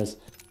tomorrow, I guess.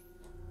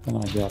 And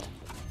I got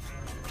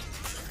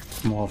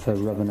more of a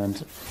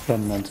Revenant.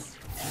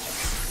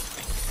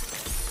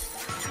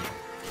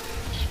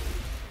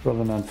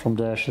 Revenant from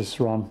the Ashes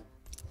run.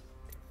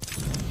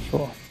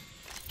 Sure.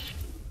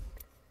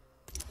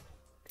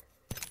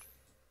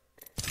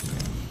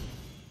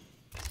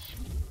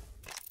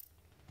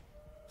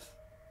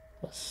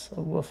 That's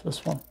a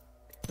worthless one.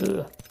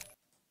 Ugh.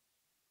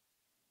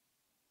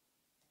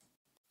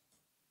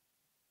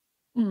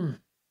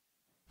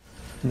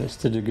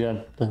 Missed it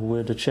again.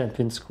 Where the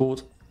champion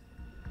scored.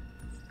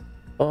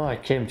 Oh, I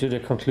came to the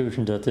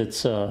conclusion that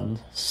it's a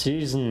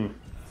season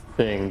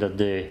thing that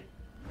they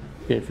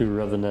gave you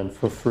Revenant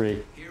for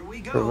free. Here we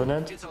go.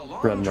 Revenant? It's a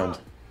long Remnant.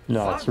 drop.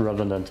 No, it's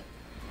Revenant.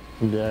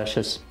 From the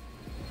Ashes.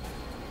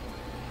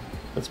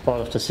 That's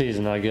part of the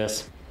season, I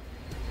guess.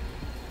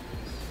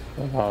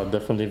 I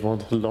definitely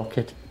want to lock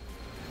it.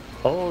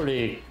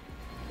 Holy,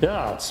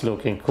 that's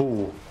looking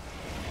cool.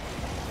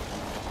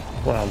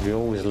 Wow, we're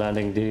always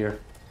landing deer.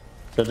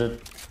 Is that a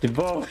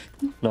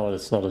devotion? No,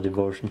 that's not a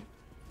devotion.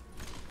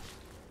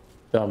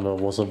 Damn, that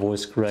was a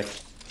voice crack.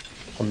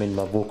 I mean,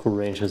 my vocal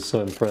range is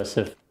so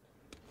impressive.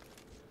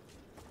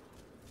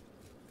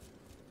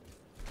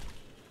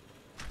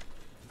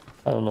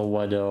 I don't know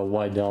why there are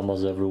white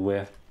armors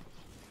everywhere.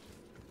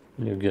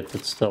 You get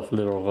that stuff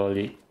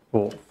literally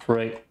for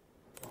free.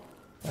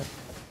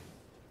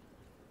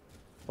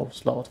 Oh,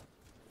 loud.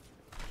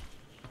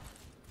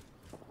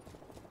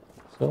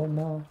 So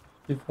much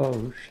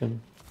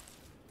devotion.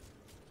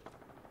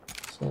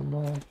 So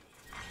much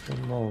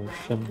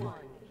emotion.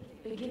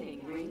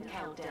 Beginning ring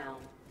countdown.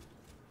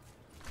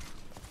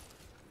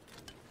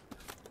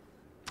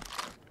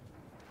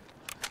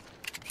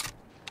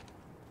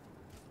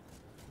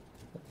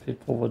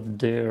 People were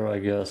there, I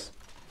guess.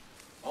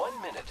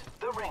 1 minute.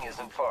 The ring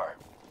isn't far.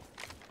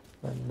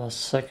 And my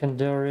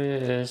secondary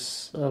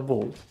is a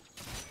vault.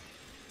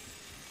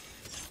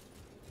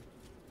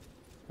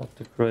 Not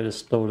the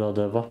greatest loadout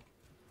ever.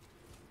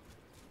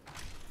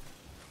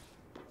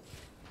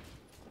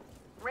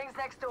 Rings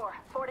next door.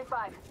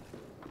 45.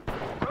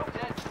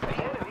 Rotate. The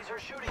enemies are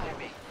shooting at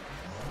me.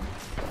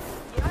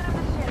 Give it up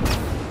the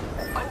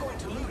ship. I'm going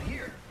to loot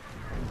here.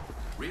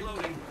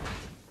 Reloading.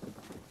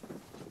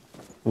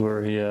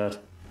 Where he at?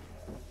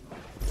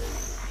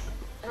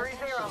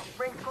 3-0.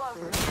 Rings close.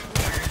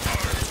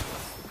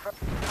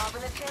 Top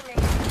in the chimney.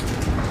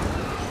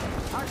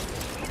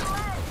 He's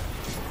away.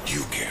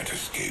 You can't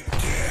escape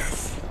death.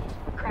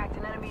 Cracked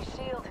an enemy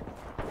shield.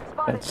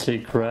 Spotted. Can't see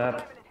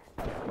crap.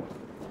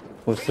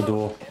 Where's the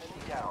door?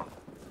 Enemy down.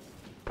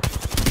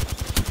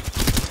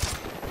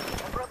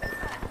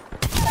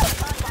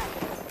 Contact.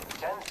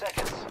 10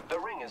 seconds. The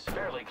ring is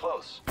fairly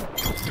close.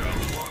 Down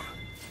one.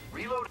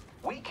 Reload.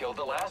 We killed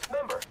the last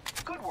member.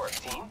 Good work,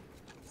 team.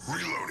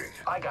 Reloading.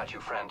 I got you,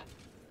 friend.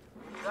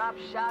 Drop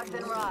shots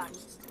and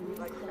rocks.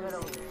 Like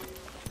fiddle.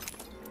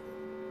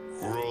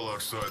 We're all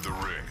outside the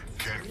ring.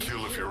 Can't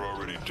kill if you're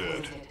already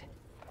dead.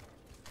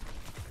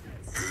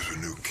 There's a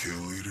new kill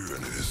leader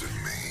and it isn't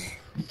me.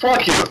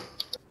 Fuck you!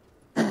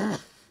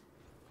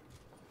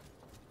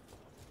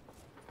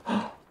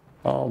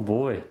 Oh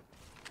boy.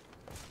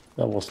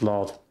 That was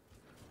loud.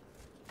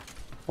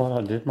 Well,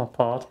 I did my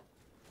part.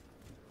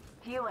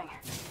 Healing.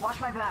 Watch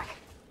my back.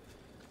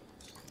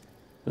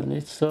 Do I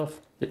need stuff?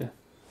 Yeah.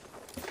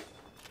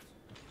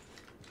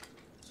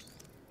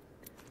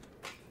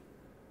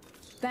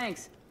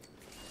 Thanks.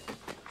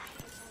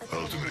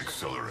 Ultimate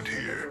accelerant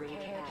here.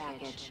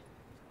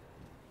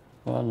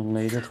 Well, I don't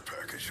need it.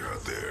 Package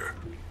out there.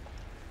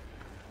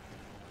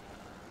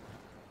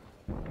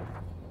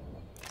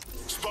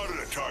 Spotted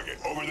a target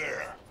over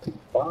there.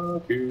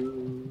 Fuck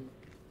you.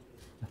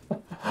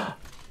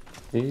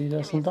 He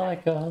doesn't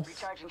like us.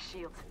 Recharging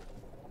shields.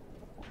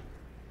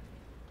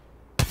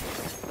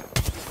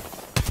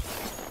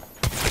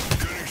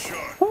 Getting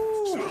shot.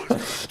 Sounds like a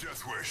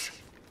death wish.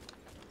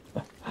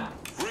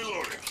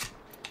 Reloading.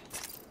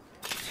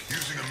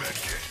 Using a med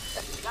kit.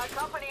 Got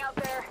company out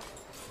there.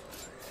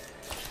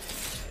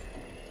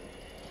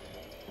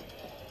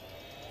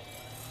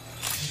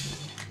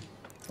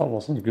 That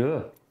wasn't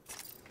good.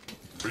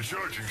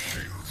 Recharging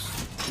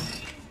shields.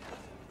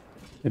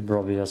 He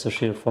probably has a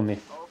shield for me.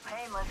 Oh,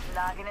 painless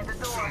knocking at the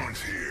door.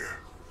 Someone's here.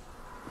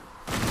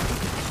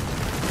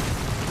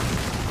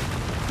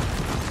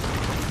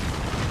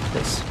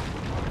 Yes.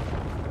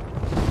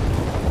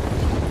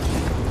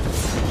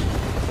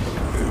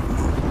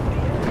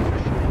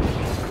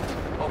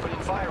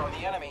 Opening fire on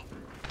the enemy.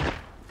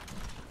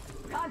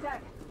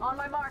 Contact on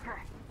my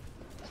marker.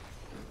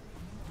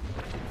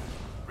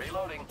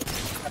 Reloading.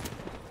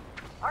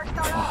 Arc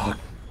start up.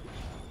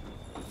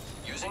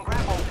 Using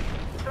grapple.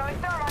 Throwing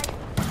thermite.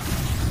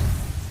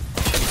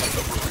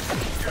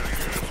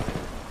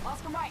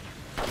 Oscar Mike.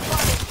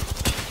 Spotted.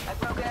 I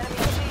broke enemy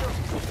shield.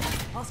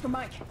 Oscar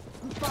Mike.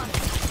 I'm spotted.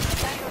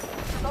 Tango.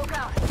 Smoke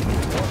out.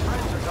 More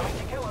friends are coming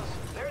to kill us.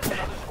 There's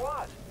another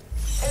squad.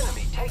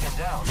 Enemy taken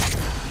down.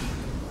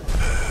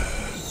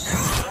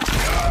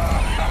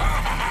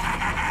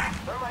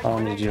 I'll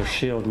need your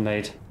shield,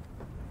 mate.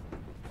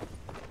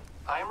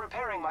 I am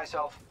repairing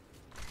myself.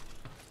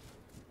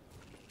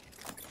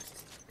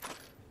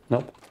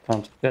 Nope,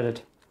 can't get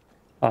it.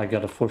 I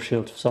got a full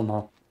shield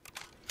somehow.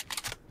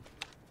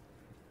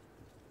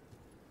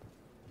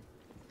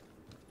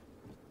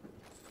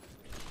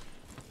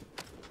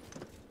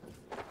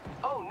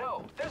 Oh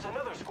no, there's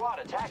another squad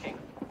attacking.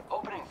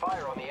 Opening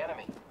fire on the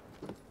enemy.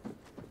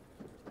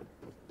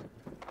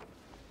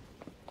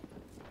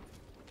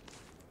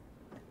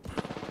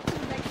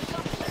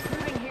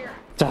 Moving here.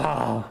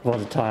 Ah, what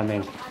a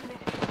timing.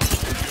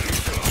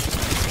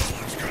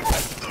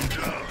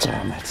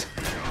 Damn it.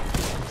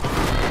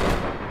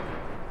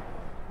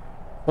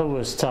 The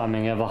worst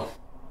timing ever.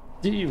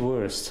 The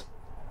worst.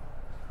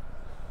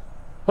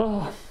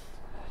 Oh,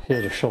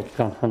 hit a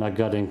shotgun and I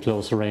got in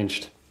close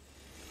ranged.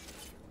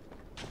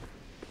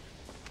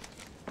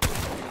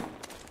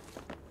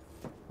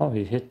 Oh,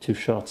 he hit 2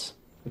 shots.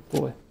 Good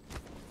boy.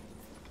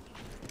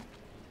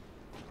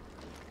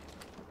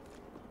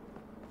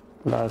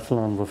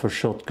 Lifeline with a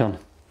shotgun.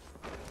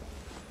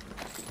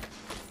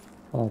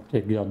 Oh,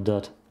 they got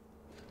that.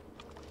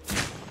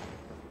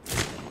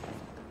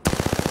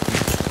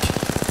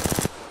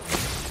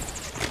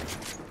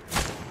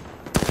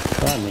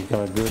 And he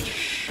got a good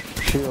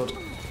shield.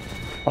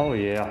 Oh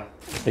yeah,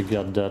 they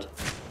got that.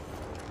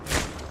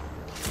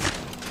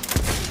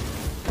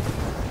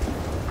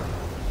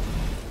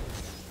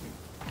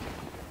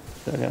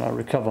 They're gonna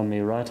recover me,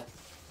 right?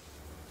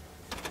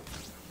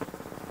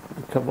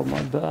 Recover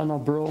my banner,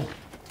 bro.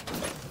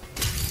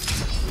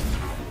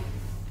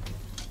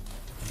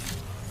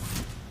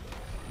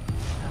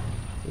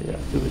 Yeah,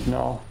 do it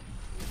now.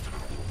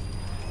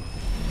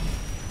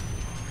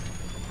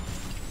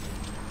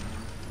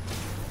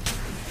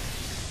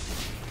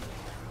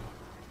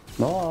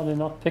 No, are they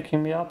not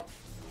picking me up?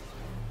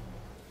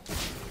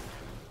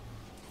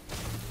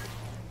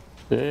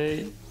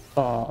 They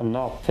are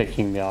not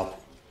picking me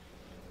up.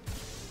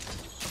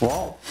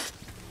 Well,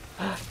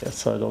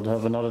 guess I don't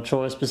have another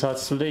choice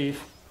besides to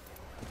leave.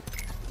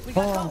 We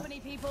got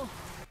company, people.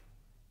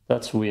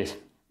 That's weird.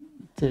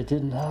 They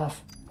didn't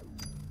have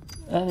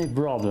any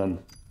problem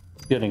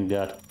getting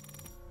that.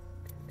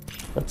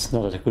 That's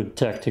not a good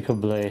tactical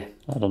play.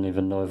 I don't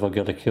even know if I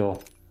got a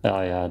kill.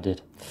 Oh yeah, I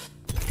did.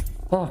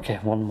 Okay,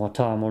 one more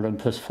time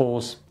Olympus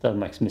Force. That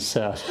makes me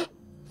sad.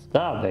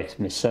 That makes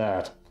me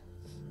sad.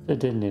 They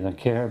didn't even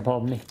care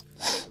about me.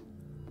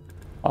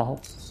 Ow.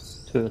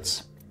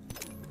 Turds.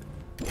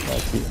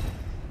 Right here.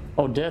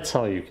 Oh, that's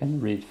how you can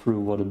read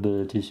through what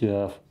abilities you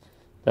have.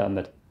 Damn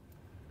it.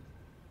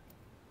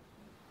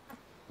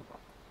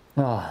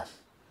 Ah.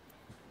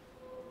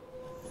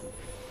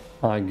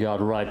 I got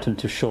right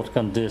into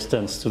shotgun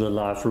distance to the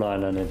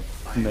lifeline and it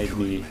made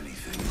me...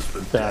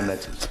 Damn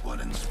it. What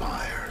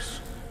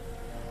inspires.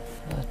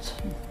 That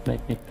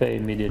made me pay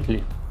immediately.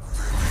 Who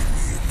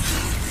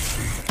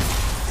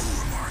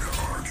am I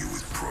to argue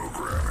with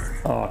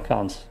programming? Oh, I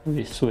can't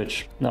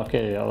re-switch.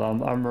 Okay,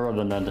 I'm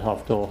Revenant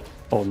after all.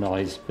 Oh no,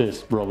 he's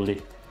pissed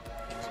probably.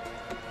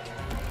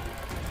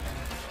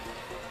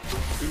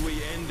 Could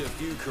we end a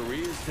few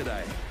careers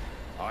today?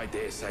 I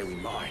dare say we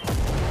might.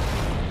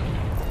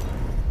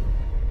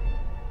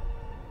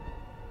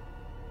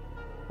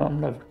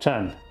 I'm level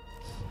 10.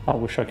 I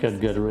wish I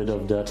could get rid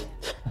of that.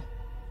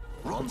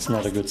 It's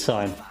not a good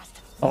sign.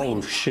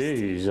 Oh,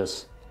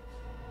 Jesus.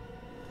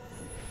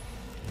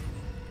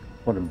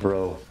 What a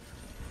bro.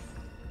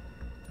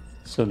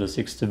 So the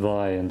 60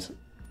 and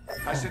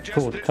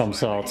code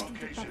comes out.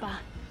 Papa,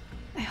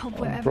 I hope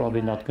I'm wherever probably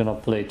you are, not gonna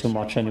play too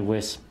much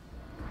anyways.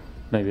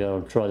 Maybe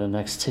I'll try the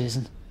next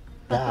season.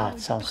 That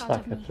sounds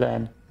like a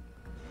plan.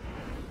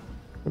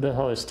 Who the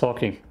hell is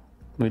talking?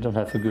 We don't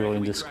have a girl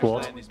in this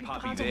squad.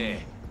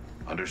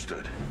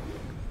 Understood.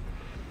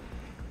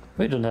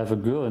 We don't have a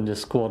girl in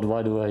this squad.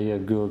 Why do I hear a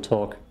girl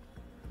talk?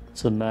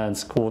 It's a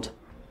man's squad.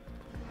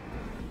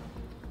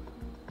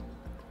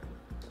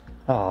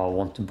 Oh, I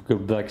want to go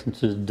back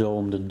into the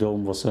dome. The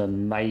dome was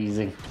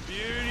amazing.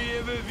 Beauty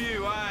of a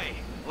view, eh?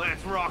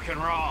 Let's rock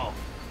and roll.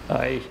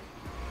 Hey.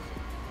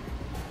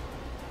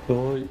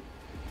 Boy.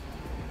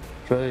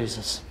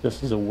 Jesus,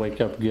 this is a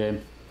wake-up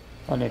game.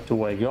 I need to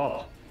wake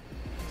up.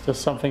 Is there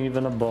something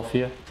even above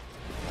here?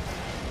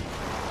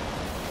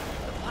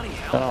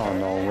 Oh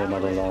no, we're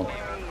not alone.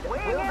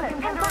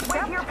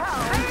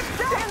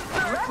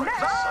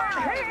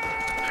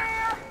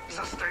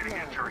 Sustaining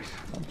injuries.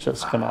 I'm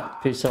just gonna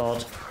peace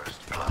out.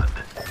 First blood.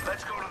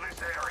 Let's go to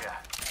this area.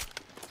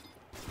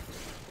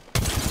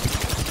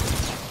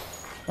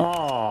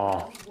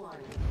 Oh,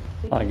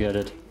 I get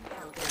it.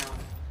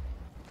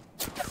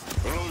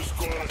 Another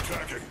squad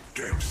attacking.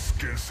 Damn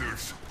skin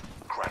suits.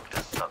 Cracked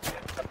a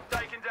subject.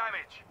 Taking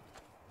damage.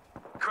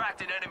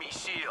 Cracked an enemy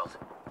shield.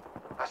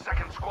 A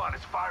second squad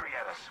is firing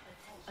at us.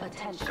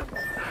 Attention.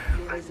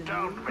 They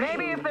downed me.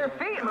 Maybe if their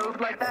feet moved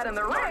like that in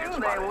the ring,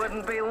 they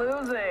wouldn't be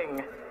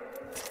losing.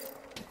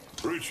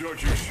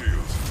 Recharge your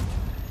shields.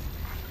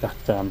 God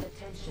damn.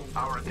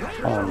 Our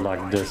I don't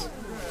like this.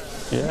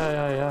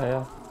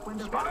 Yeah.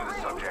 spotted a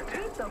subject.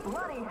 Beat the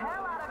bloody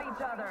hell out of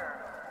each other.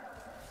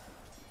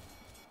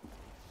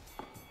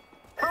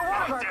 For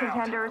one of our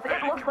contenders,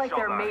 it looks like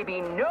there may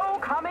be no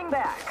coming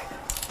back.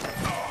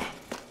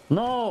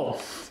 No!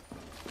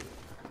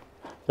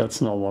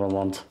 That's not what I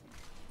want.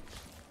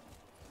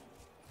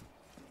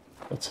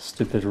 That's a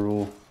stupid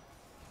rule.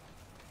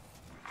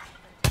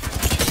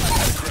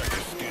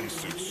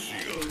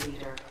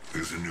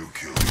 There's a new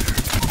kill leader.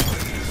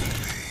 That isn't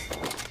me.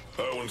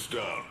 That one's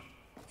down.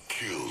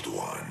 Killed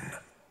one.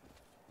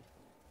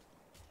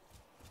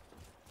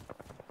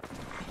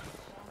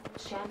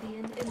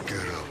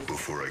 Get up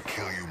before I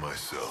kill you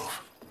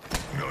myself.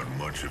 Not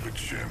much of a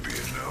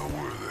champion now,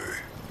 were they?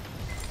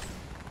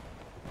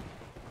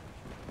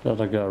 The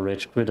other guy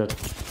rage quitted.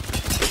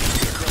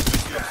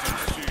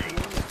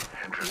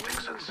 Interesting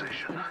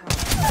sensation.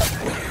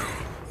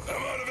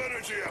 I'm out of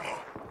energy ammo.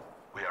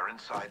 We are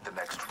inside the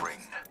next ring.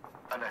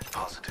 A net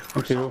positive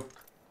Thank you.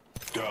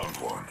 Down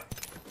one.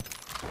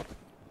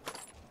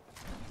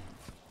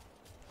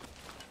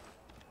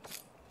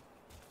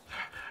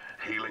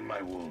 Healing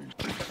my wounds.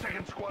 The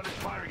second squad is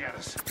firing at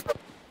us.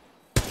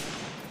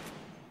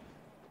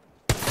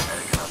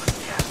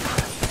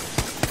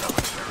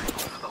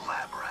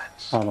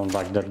 I don't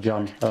like that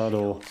gun at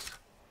all.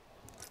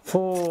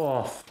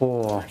 4.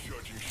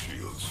 Charging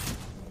shields.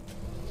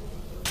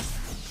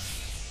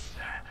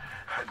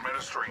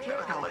 Administering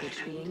medical aid.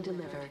 Being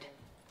delivered.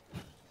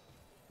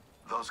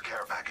 Those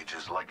care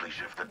packages likely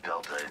shift the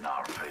delta in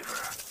our favor.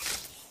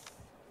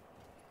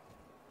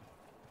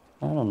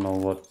 I don't know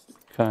what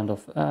kind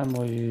of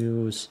ammo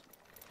you use.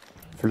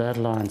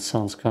 Flatline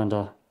sounds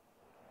kinda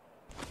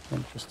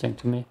interesting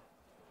to me.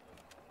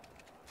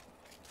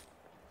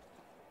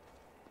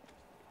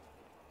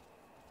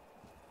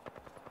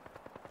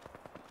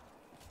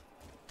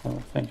 I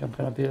don't think I'm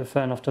gonna be a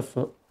fan of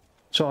the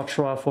charge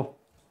rifle.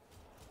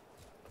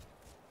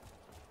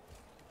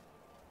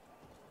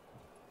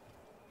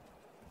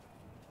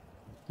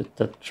 Did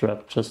that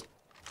trap just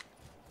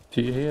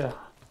appear here?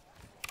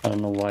 I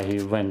don't know why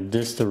he went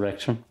this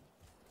direction.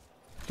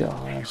 God,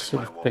 I should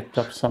have picked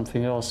up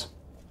something else.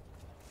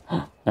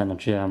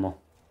 Energy ammo.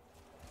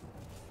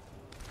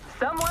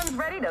 Someone's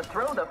ready to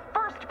throw the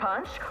first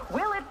punch.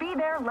 Will it be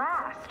their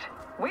last?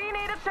 We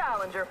need a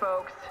challenger,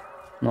 folks.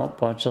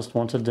 Nope, I just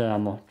wanted the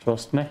ammo.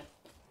 Trust me.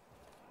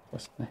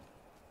 Trust me.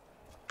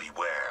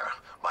 Beware,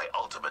 my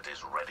ultimate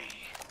is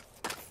ready.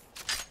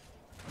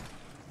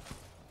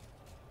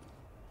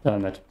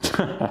 Damn it.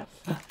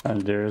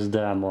 And there's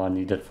the ammo I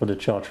needed for the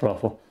charge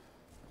rifle.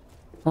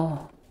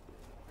 Oh.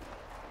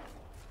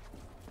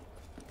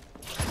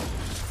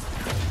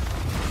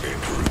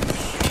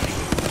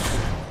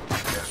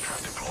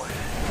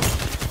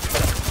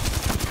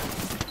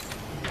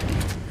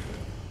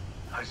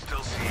 I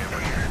still see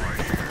everything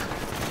right here.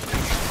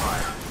 Taking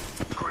fire.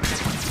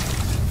 Grenade.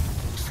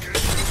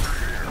 Sketches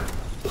here.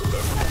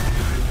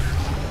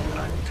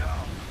 I'm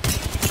down.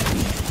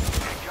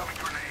 Incoming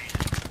grenade.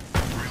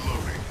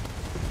 Reloading.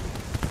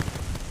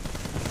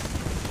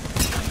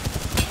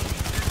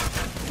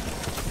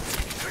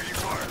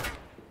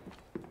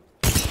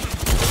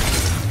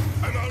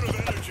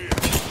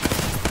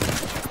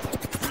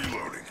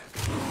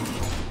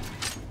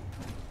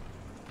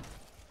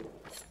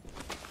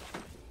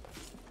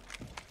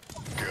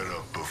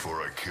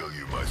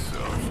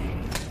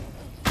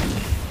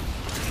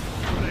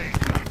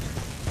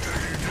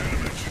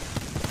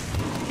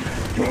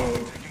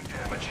 Taking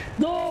damage.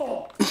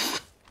 No!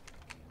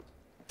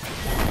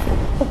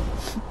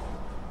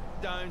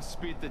 Don't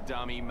spit the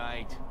dummy,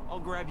 mate. I'll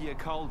grab you a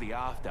coldie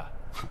after.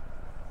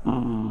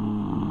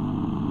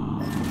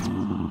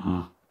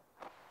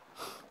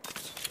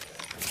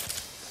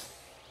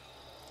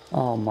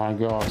 Oh my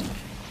god.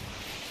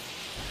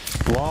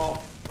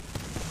 Wow.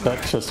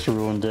 That just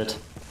ruined it.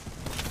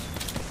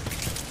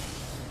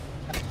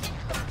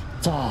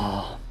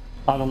 Ah,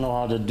 I don't know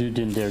how the dude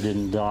in there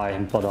didn't die,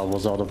 but I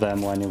was out of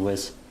ammo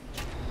anyways.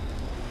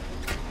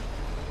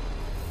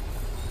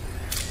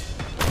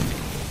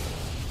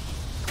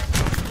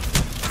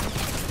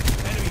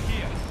 Enemy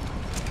here.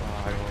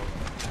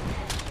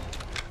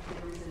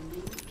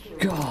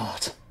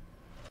 God.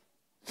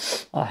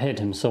 I hate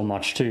him so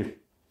much too.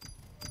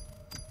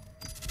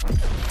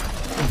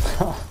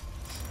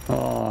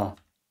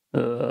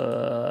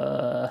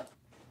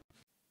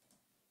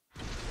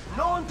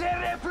 Non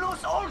terre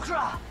plus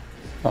ultra!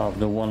 I have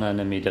the one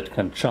enemy that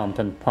can jump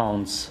and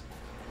pounce,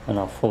 and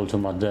I fall to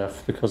my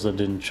death because I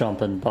didn't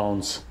jump and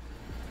bounce.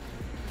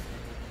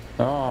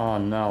 Ah,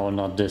 no,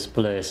 not this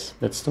place.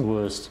 That's the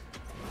worst.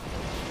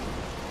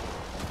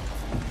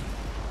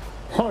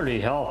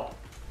 Holy hell!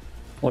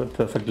 What a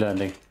perfect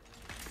landing.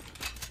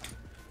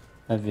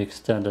 Heavy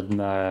extended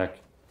mag.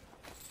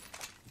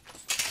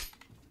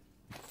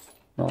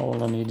 Now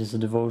all I need is a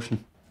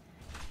devotion.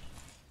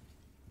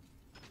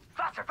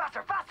 Faster,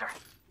 faster, faster!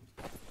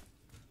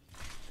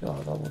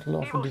 God, I would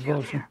love a Evil shield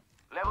devotion. here.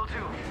 Level 2.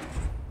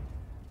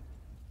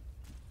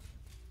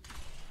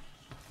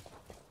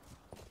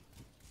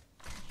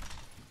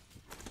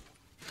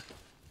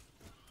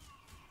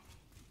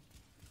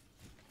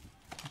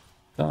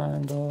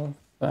 Kind of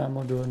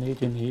ammo do I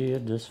need in here?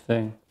 This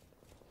thing.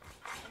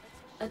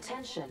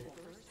 Attention.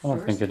 I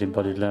don't think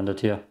anybody landed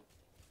here.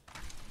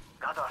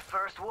 Got our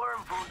first worm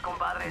food,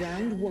 compadres.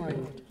 Round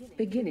 1.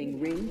 Beginning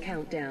ring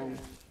countdown.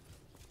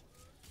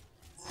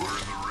 We're in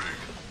the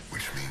ring,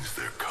 which means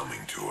they're coming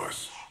to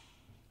us.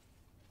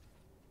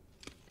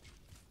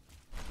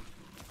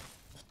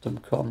 Let them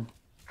come.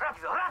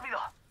 Rápido, rápido!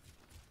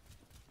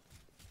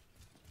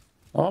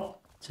 Oh,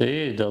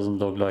 see, it doesn't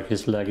look like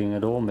he's lagging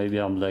at all. Maybe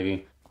I'm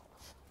lagging.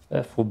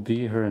 F will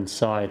be here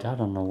inside. I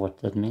don't know what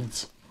that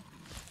means.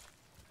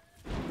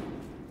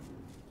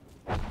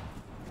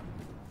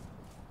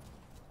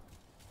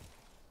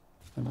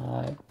 And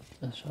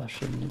I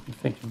shouldn't even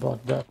think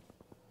about that.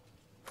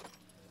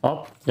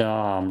 Oh, yeah,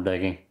 I'm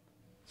lagging.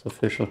 It's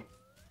official.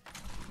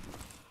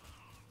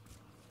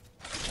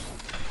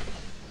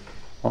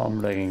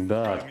 I'm lagging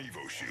bad. An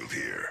Evo shield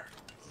here.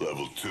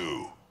 Level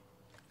 2.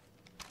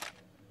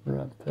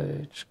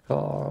 Rampage,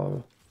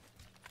 Carl.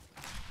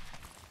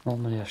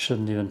 Normally I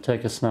shouldn't even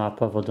take a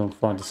sniper if I don't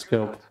find a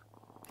scope.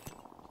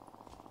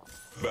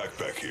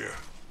 Backpack here.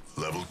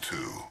 Level 2.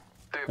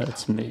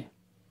 That's me.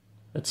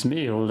 It's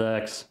me who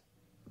lags.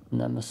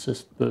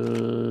 Nemesis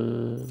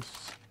bus.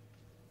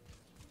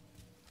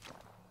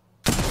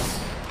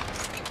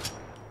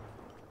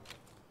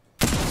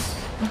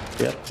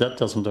 Yep, that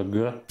doesn't look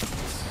good.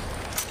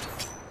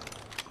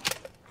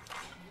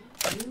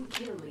 New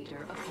kill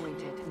leader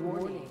appointed.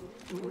 Warning.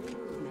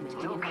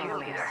 Movement New in kill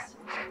leader. progress.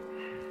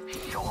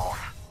 Show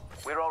off.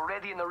 We're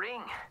already in the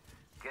ring.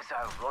 Guess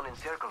I'll run in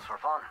circles for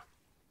fun.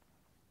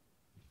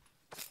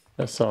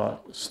 Yes, I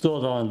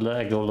stood on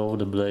lag all over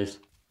the place.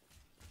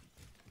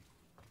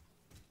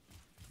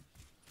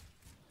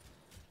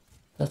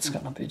 That's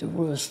gonna be the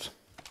worst.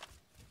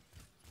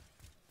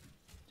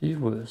 The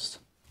worst.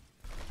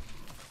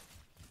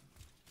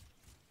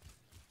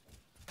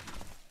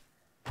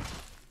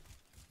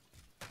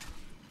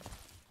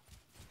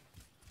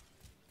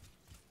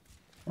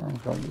 I'm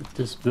gonna loot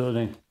this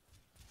building.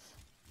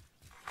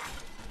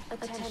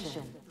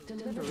 Attention.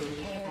 Delivering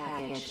care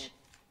package.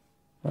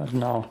 Right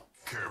now.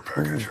 Care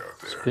package out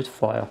there.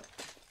 Spitfire.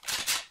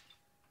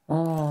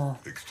 Ah,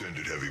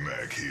 Extended heavy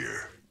mag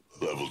here.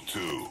 Level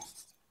 2.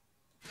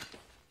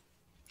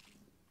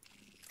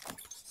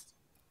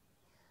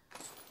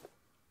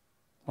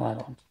 I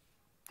don't.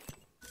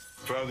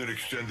 Found an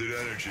extended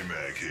energy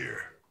mag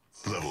here.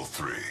 Level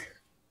 3.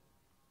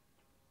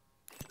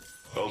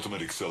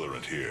 Ultimate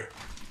accelerant here.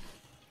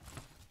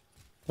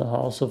 The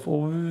House of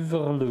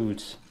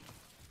Overloot.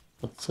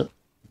 That's it.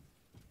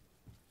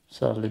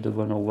 Sadly, there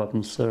were no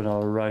weapons that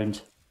are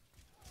around.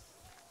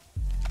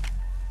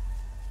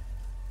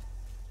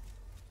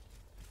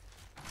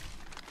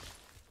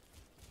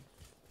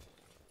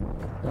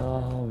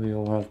 We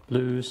all have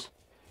blues.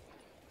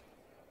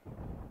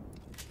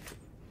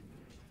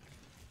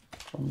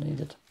 Don't need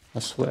it, I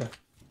swear.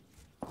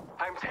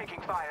 I'm taking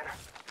fire.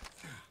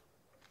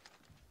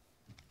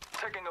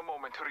 Taking a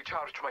moment to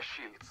recharge my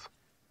shields.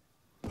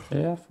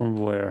 Yeah, from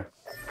where?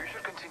 We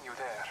should continue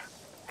there.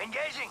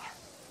 Engaging!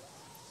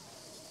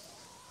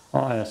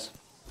 Oh, yes.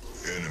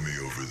 Enemy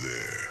over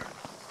there.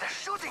 They're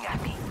shooting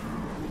at me!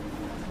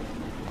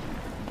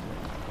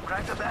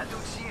 Crack the bad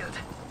dude's shield.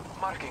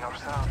 Marking our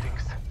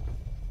surroundings.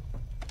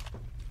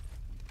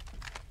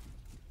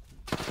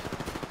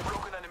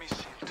 Broken enemy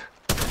shield.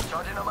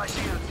 Charging on my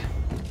shields.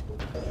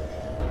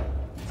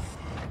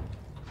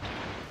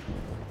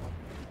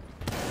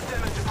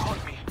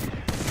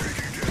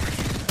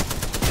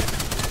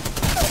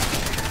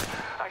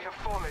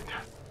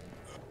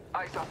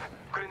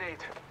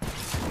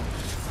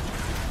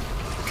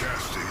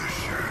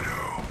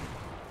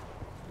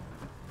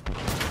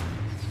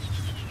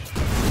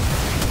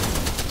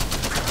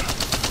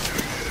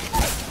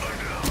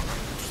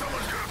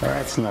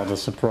 That's not a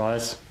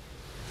surprise.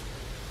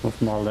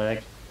 With my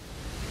leg.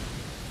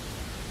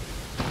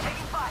 Taking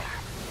fire.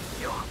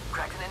 Yo,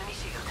 cracked an enemy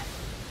shield.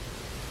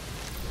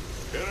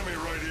 Enemy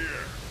right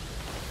here.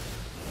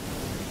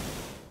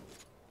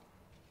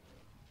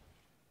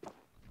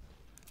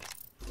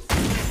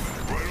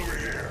 Right over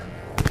here.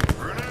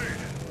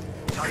 Grenade.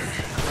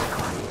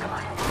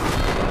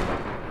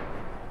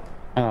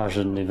 I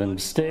shouldn't even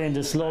stay in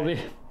this lobby.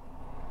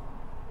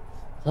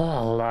 That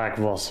lag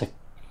was a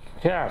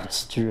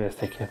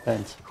catastrophic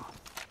event.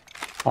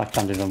 I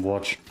can't even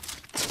watch.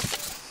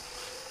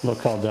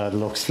 Look how that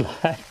looks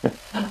like.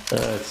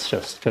 It's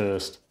just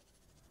cursed.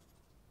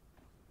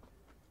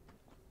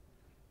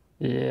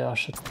 Yeah, I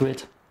should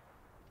quit.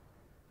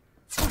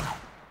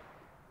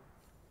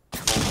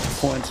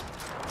 Point.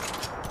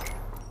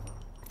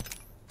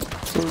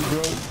 Sorry,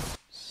 bro.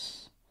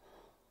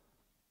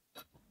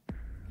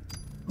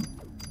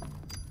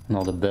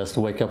 Not the best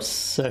wake-up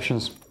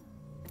sessions.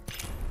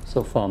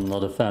 So far, I'm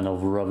not a fan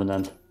of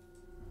Revenant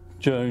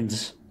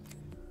Jones.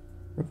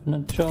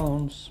 Revenant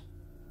Jones.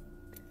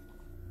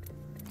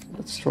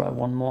 Let's try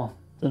one more.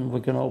 Then we're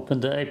gonna open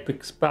the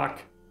Apex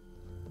pack.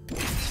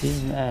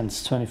 Season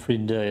ends 23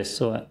 days,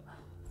 so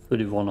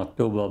 31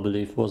 October I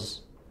believe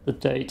was the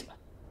date.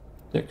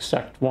 The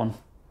exact one.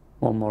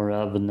 One more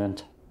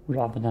Revenant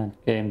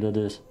game that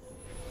is.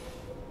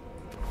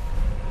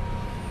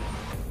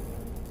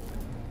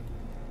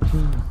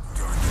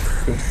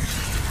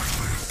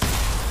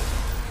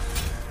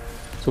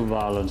 Too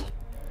violent.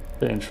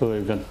 The intro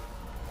even.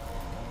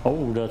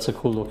 Oh, that's a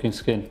cool looking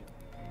skin.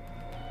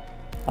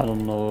 I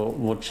don't know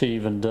what she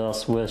even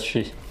does. Where's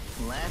she?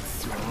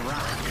 Let's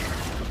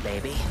rock,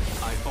 baby.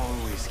 I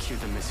always kill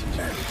the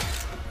messenger.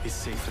 It's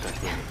safer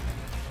that way.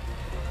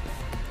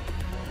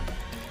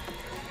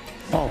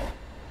 Oh,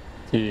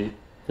 he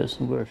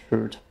doesn't wear a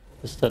shirt.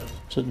 Is that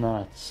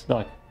nice?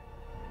 Like,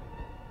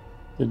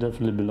 they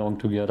definitely belong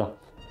together.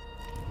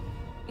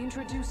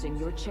 Introducing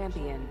your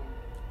champion.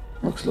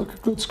 Looks like a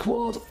good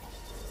squad.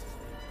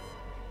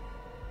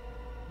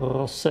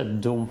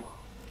 Rossetdom.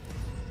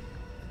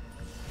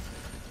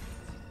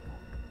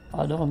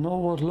 I don't know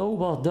what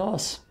Loba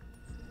does.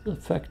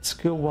 Effect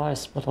skill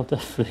wise, but I'm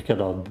definitely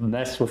gonna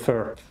mess with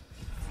her.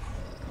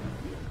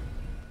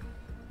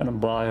 Gonna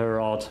buy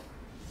her out.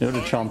 You're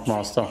the jump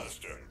master.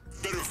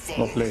 Better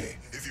follow Lovely. me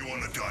if you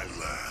want to die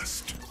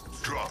last.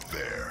 Drop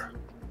there.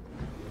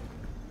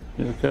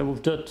 You okay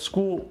with that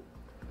school?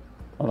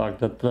 I like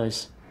that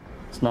place.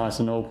 It's nice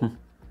and open.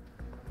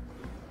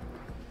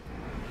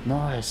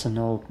 Nice and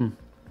open.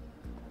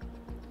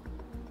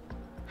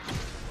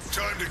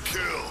 Time to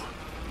kill.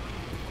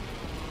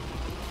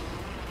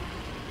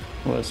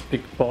 Where's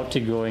Big Party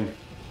going?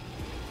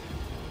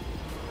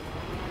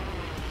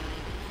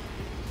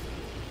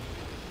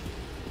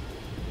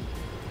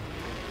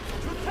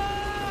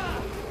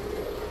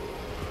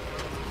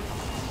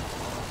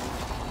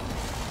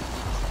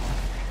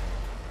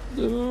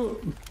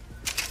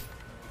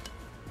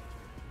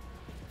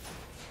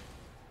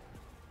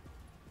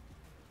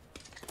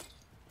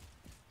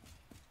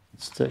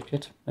 Let's take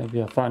it.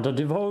 Maybe I find a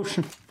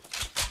devotion.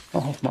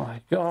 Oh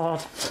my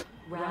god.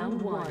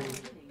 Round one.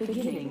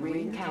 Beginning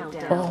ring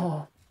countdown.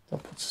 Oh,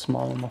 that puts a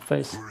smile on my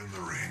face. We're in the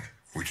ring,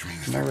 which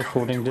means Am I they're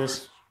recording coming to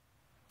this?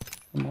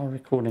 Am I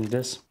recording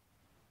this?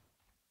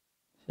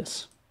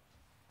 Yes.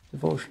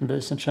 Devotion,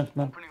 ladies and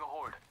gentlemen. Opening a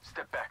horde.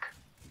 Step back.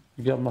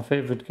 You got my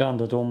favorite gun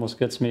that almost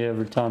gets me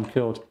every time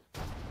killed.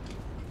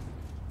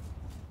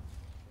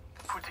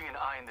 Putting an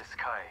eye in the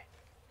sky.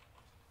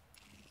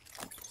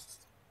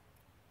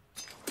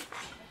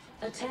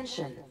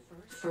 Attention.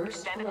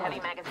 First Extended blood.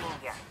 heavy magazine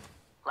here.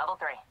 Level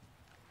 3.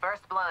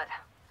 First blood,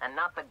 and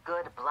not the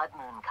good blood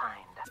moon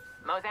kind.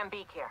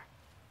 Mozambique here.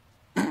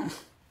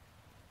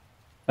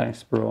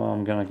 Thanks, bro.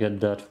 I'm gonna get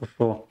that for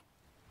sure.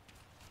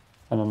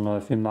 I don't know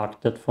if he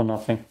marked that for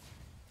nothing.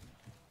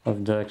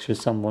 If there actually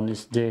someone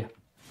is there.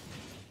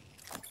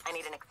 I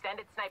need an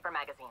extended sniper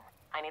magazine.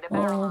 I need a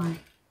barrel on.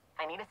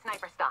 I need a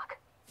sniper stock.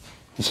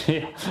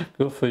 Yeah,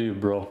 good for you,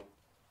 bro.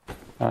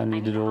 I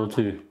need it all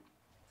too.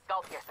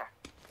 Skull piercer.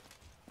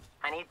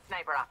 I need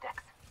sniper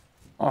optics.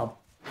 Oh,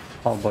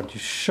 how about you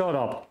shut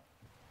up?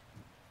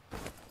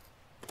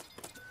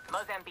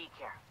 Mozambique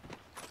here.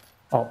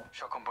 Oh,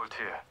 Shotgun bolt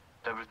here.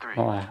 Level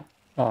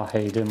 3. I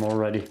hate him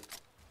already.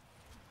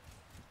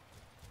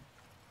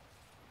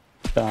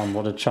 Damn,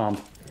 what a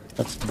champ.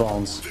 Let's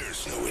bounce.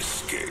 There's no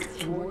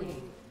escape.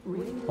 Warning.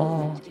 Ring Oh.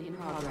 movement in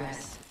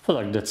progress. I feel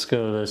like that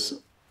skill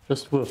is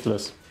just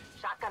worthless.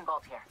 Shotgun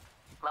bolt here.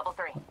 Level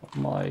 3. Oh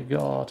my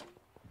god.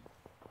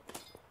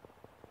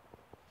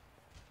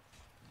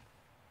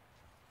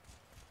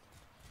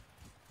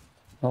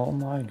 Oh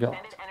my god.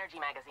 Extended energy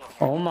magazine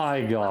here. Oh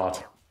my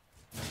god.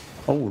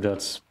 Oh,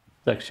 that's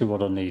actually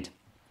what I need.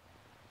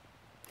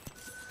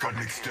 Got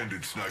an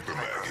extended sniper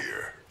mag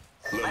here.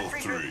 Level Let's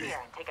regroup 3. here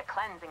and take a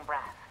cleansing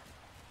breath.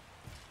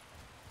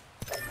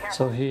 Careful.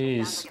 So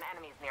he's... Sounds like an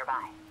enemy's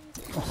nearby.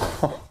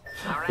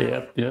 All right,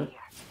 Yep. here.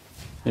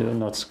 You're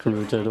not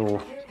screwed at all.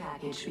 Care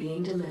package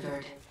being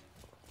delivered.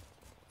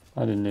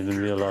 I didn't even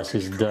realize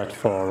he's that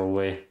far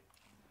away.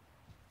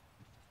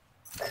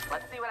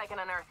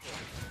 here.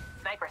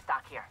 Sniper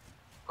stock here.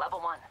 Level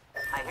 1.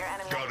 I hear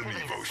enemy Got an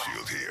activity Evo this way.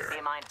 shield here.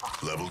 Be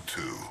mindful. Level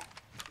 2.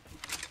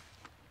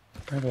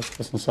 Yeah, that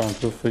doesn't sound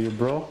good for you,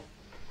 bro.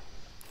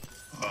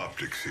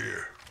 Optics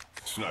here.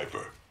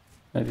 Sniper.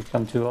 Maybe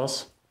come to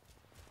us.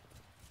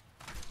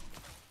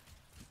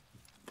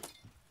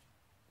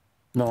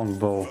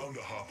 Longbow. Found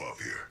a hop up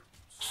here.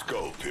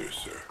 Skull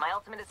piercer. My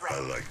ultimate is I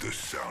ready. like the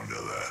sound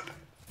of that.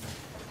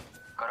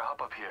 Gotta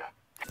hop up here.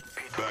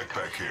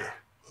 Backpack here.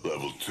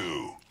 Level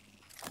 2.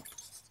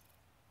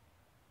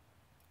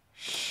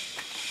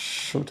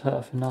 Should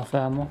have enough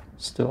ammo.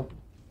 Still.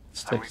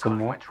 Let's take some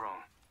more.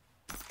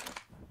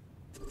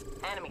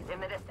 Enemies in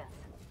the distance.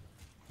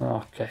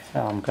 Okay,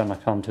 I'm gonna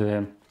come to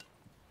him.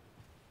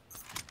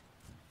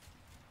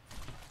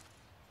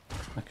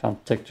 I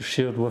can't take the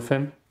shield with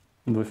him.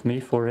 With me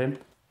for him.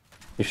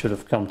 He should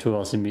have come to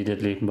us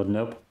immediately, but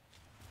nope.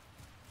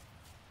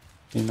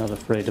 He's not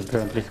afraid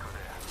apparently.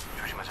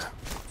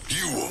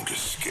 You won't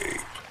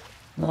escape.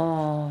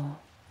 Ah,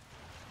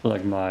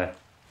 like my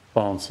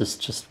bounce is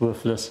just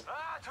worthless.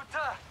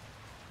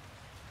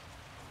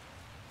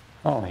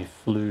 Oh, he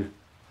flew.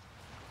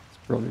 It's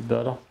probably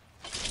better.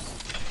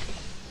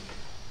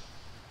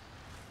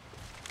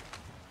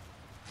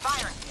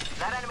 Firing!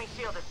 That enemy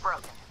shield is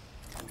broken.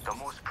 The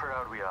more spread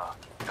out we are,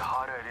 the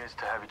harder it is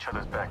to have each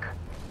other's back.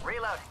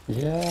 Reloading.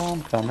 Yeah,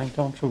 I'm coming,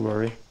 don't you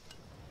worry.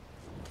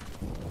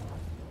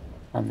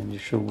 I mean, you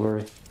should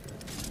worry.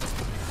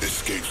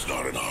 Escape's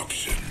not an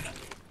option.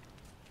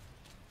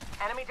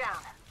 Enemy down.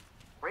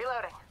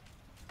 Reloading.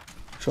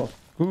 Job,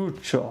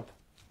 good job.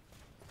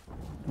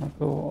 I'll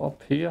go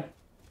up here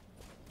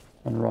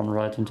and run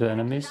right into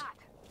enemies. Shot.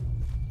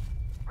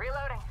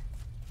 Reloading.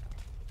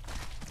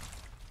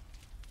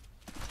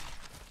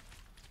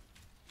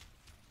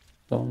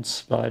 Don't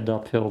slide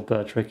uphill,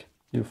 Patrick.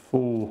 You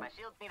fool. My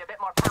shields need a bit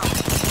more power.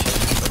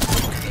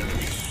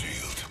 Enemy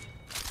shield.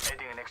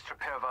 Adding an extra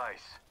pair of eyes.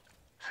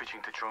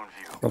 Switching to drone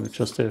view. Probably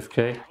just AFK.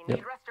 I need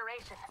Yep.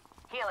 restoration.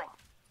 Healing.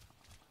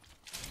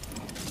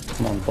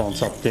 Come on,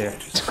 bounce up there.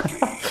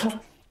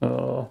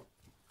 Oh,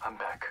 I'm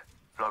back.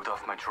 Logged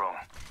off my drone.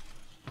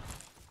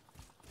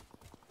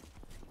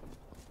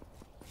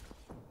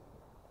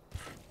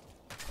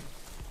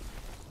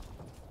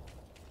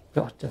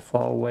 God, they're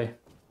far away.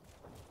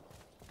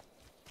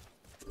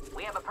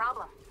 We have a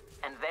problem.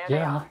 And there they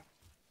Yeah. are.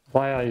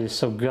 Why are you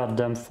so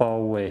goddamn far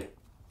away?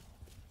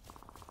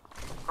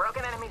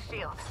 Broken enemy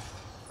shield.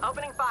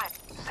 Opening fire.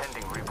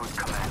 Sending reboot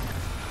command.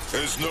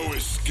 There's no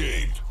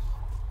escape.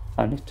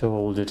 I need to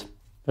hold it.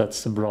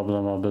 That's the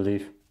problem, I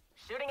believe.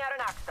 Shooting out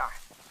an arc star.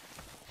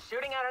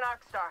 Shooting out an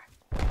arc star.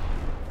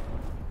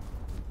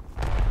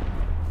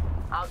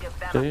 I'll give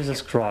them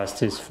Jesus Christ,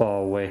 he's far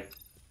away.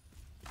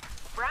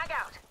 Frag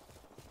out.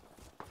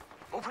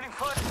 Opening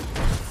fire.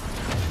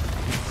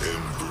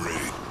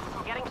 Embrace.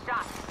 I'm getting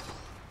shot.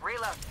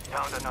 Reload.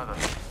 Found another.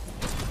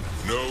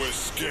 No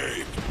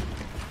escape.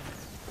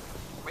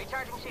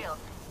 Recharging shield.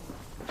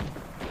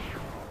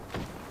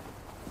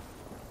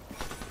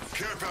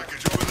 Care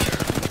package over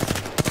there.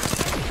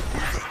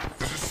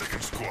 There's a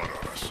second squad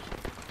on us.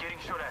 Getting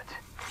shot at.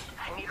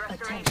 I need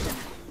restoration. Attention.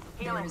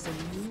 There Healing. is a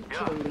new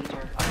kill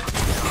leader.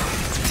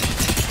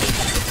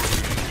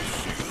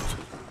 Shield.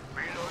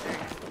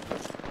 Reloading.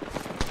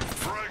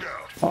 Frag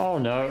out. Oh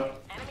no.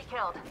 Enemy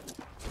killed.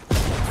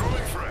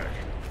 Throwing frag.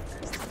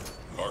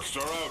 Arc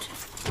star out.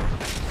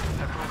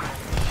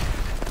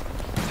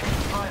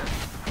 Fire.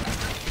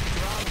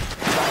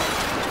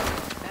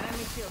 That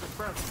enemy shield is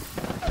broken.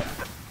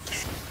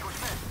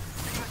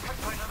 Being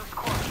attacked by another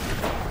squad.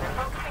 They're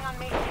focusing on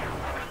me.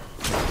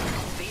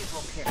 These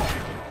will kill.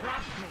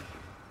 Blast me.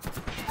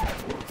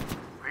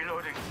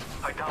 Reloading.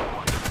 I downed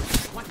one.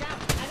 Watch out.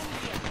 Enemy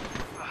here.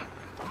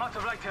 I'm out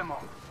of light ammo.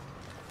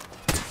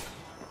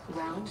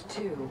 Round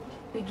 2.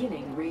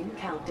 Beginning ring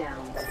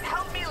countdown.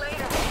 Help me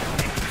later.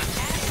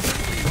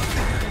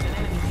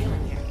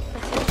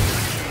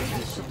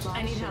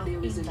 I need help.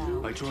 There is a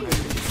new My drone kill has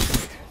been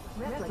destroyed.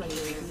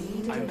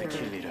 replicator I'm the kill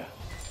delivered. leader.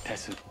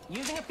 Passive.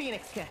 Using a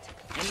Phoenix kit.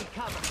 I need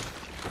cover.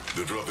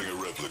 They're dropping a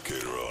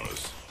replicator on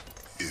us.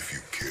 If you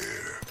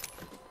care.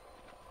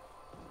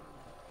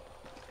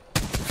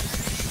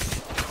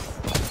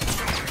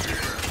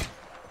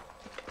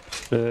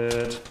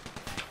 Shit.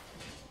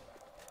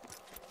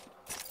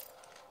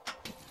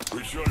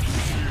 Recharging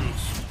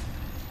shields.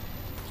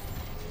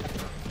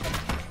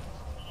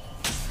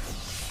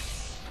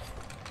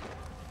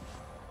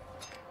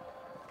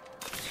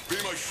 Be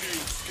my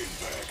shield, skin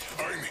bag.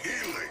 I'm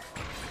healing.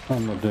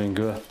 I'm not doing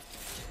good.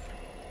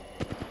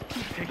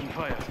 Taking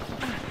fire.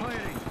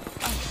 Firing.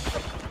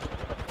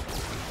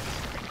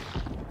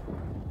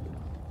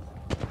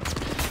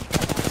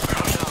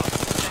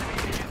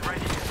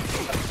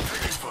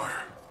 Taking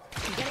fire.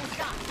 Getting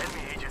shot.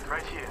 Enemy agent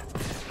right here.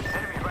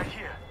 Enemy right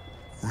here.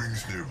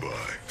 Rings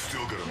nearby.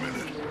 Still got a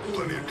minute.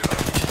 Plenty of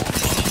time.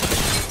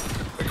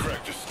 I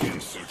cracked a skin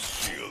suit's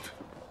shield.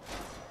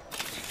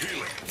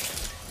 Healing.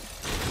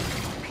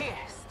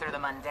 Pierce through the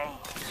mundane.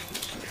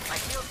 My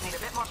shields need a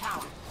bit more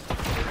power.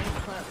 The ring's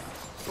close.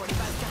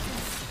 45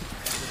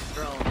 seconds.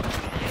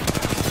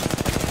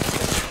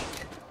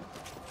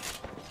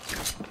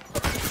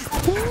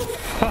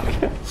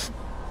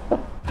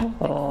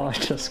 Oh, I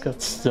just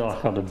got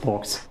stuck on the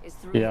box.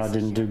 Yeah, I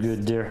didn't do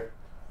good there.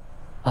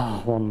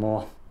 Ah, one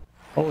more.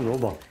 Oh,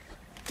 Loba.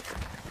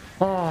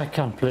 Oh, I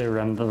can't play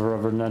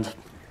Revenant.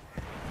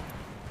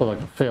 Well, I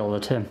failed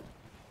at him.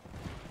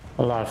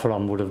 A life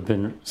run would have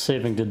been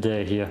saving the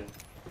day here.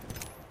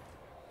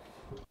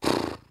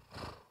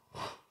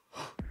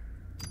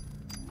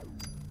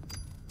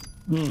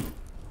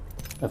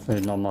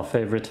 Definitely not my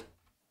favorite.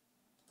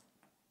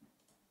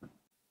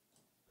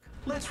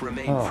 Let's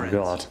remain Oh friends.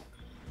 god.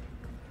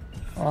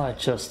 I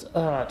just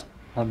had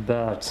a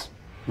bad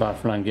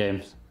lifeline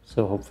game,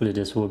 so hopefully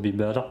this will be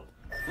better.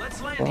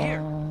 Let's land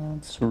here.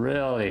 It's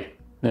really...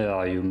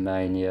 Yeah, you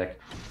maniac.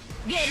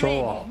 Get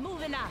Sure. ready.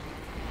 Moving out.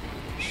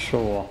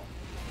 Sure.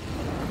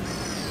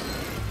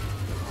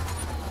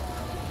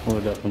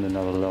 We're definitely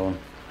not alone.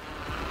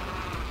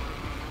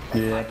 I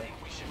Yeah. think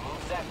we should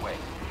move that way.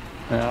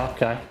 Yeah,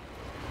 okay.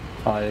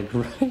 I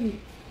agree.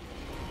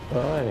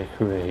 I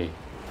agree.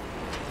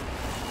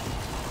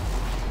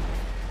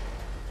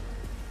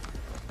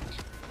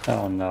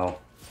 Oh no.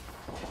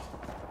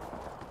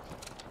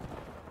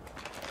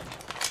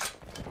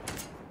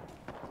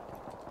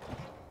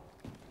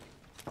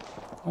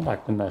 I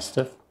like the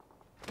Mastiff.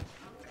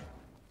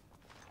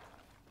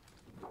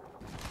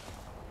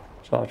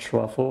 Charge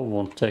rifle,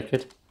 won't take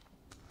it.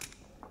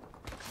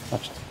 I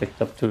just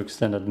picked up 2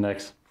 extended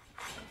mags.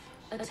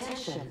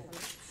 Attention.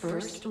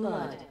 First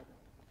blood.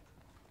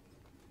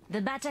 The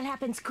battle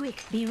happens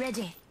quick. Be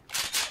ready.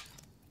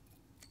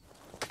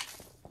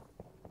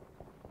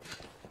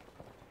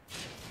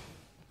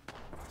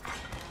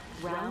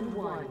 Round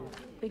 1.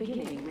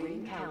 Beginning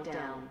ring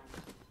countdown.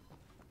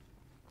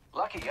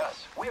 Lucky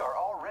us, we are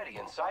already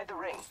inside the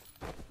ring.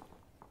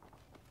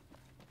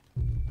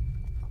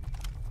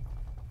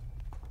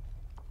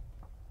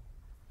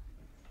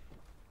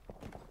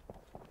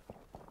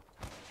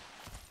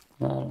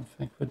 No, I don't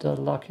think we're that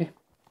lucky.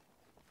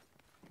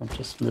 I'm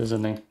just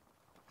listening.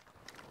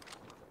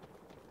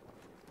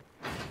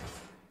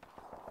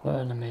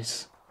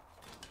 Enemies.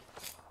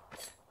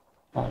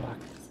 I like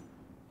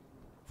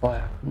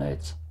fire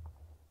grenades.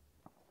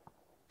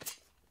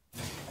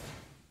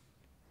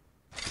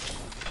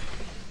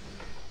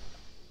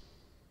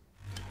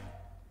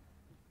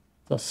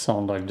 Does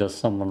sound like there's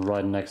someone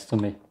right next to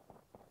me.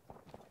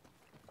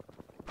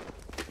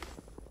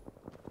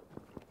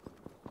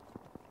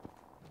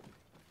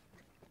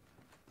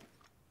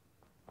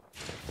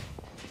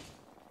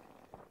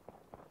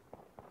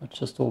 Let's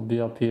just all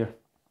be up here.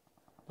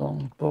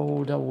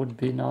 Longbow, that would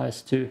be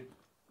nice too.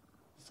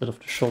 Instead of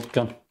the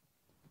shotgun.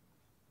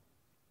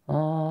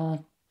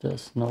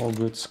 There's no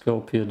good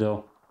scope here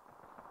though.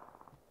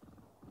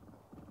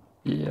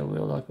 Yeah, we're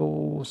like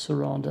all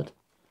surrounded.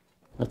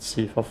 Let's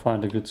see if I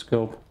find a good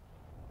scope.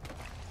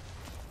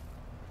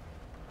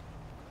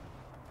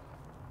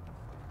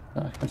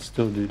 I can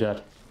still do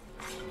that.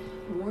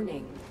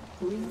 Warning.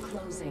 Ring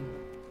closing.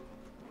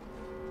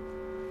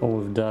 Oh,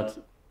 with that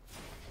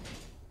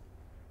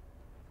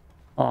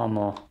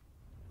armor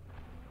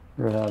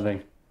we're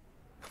having.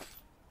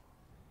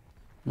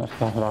 Not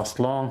gonna last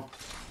long.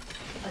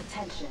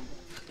 Attention.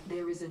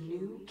 There is a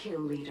new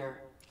kill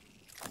leader.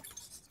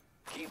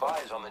 Keep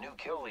eyes on the new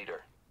kill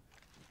leader.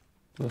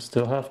 Do I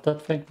still have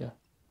that thing? Yeah.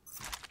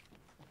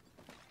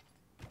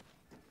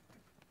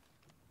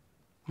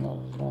 Not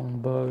a long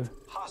bow.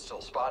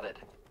 Hostile spotted.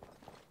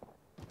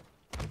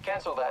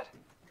 Cancel that.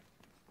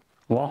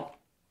 What?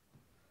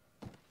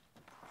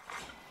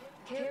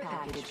 Care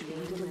package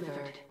being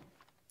delivered.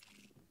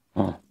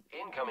 Huh.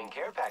 Incoming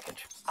care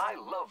package. I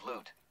love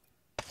loot.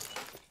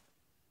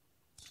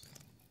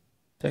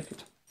 Take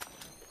it.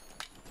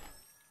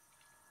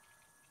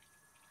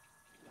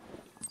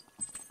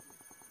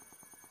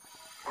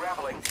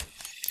 Grappling.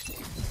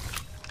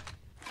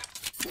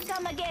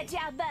 Come and get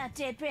your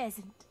birthday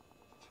present.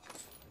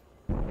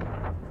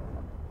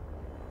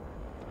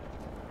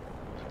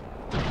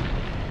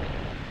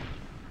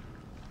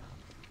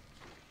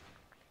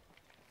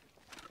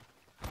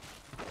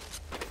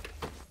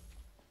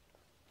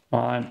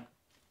 Fine.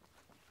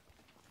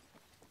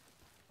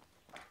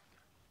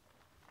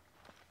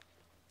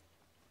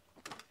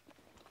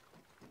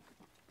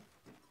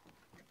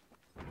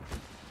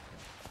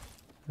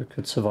 We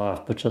could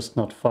survive, but just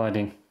not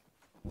fighting.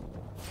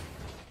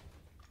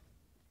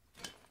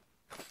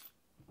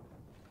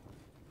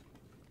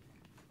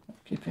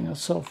 Keeping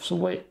ourselves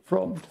away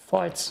from the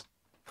fights.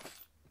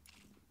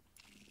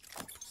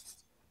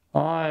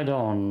 I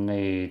don't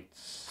need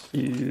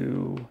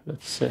you.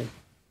 Let's see.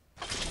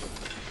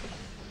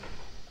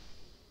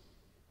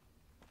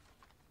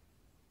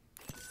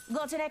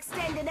 Got an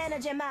extended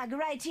energy mag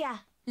right here.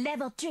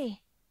 Level 3.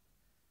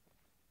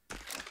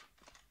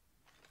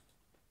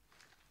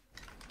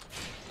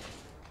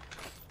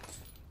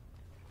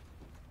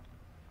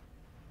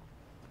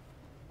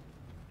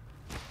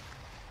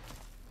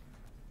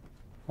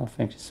 I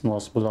think it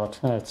smells blood.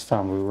 It's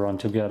time we run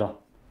together.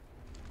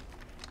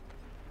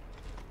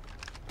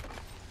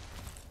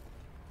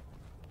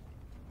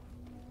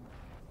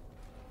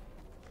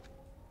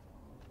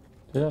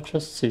 Did I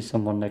just see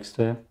someone next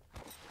to him?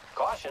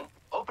 Caution,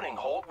 opening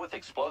hold with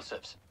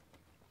explosives.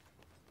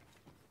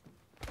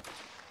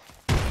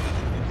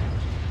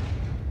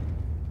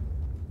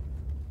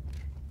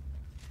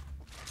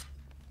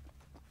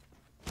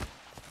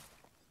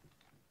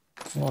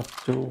 What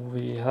do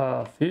we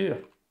have here?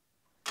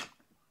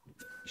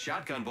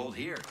 Shotgun bolt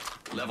here.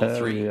 Level There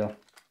 3. we are.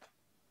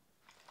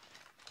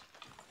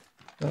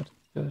 Good,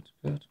 good,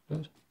 good,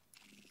 good.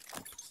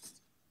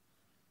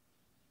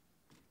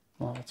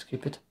 Well, let's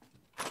keep it.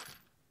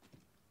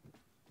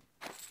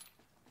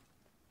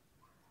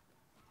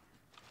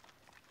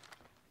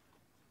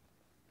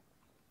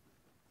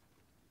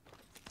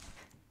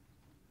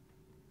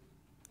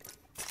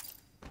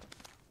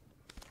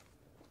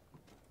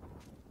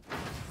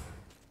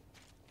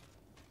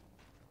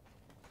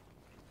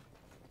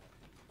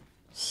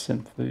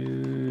 Simple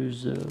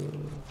user.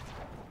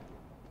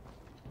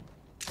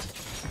 As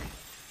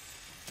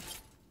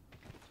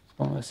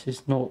long as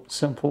he's not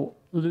simple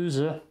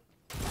loser.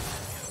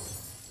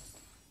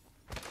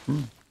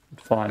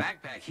 Fine.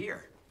 Backpack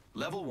here.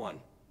 Level 1.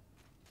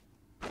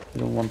 You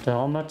don't want the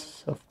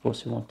helmet? Of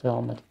course you want the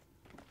helmet.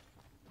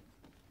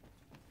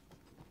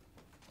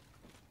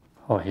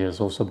 Oh, here's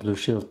also blue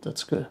shield.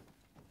 That's good.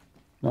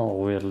 No,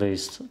 we're at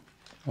least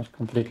not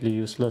completely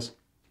useless.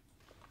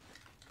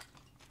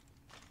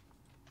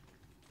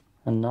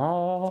 And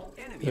now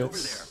Enemy over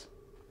there. it's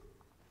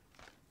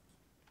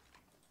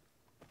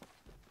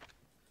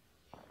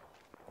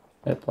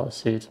yep, I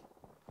see it.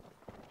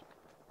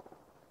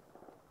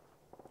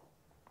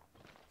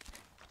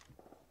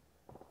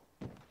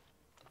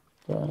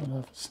 But I don't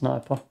have a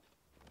sniper.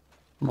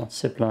 Come on,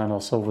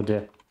 zipliner's over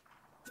there.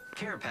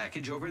 Care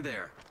package over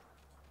there.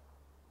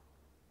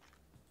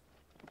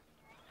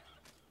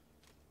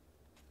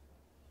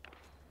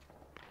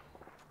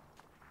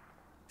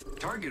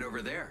 Target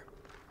over there.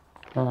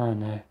 Oh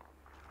no.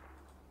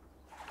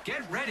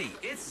 Get ready.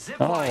 It's zip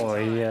Oh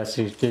line. yes,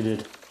 he did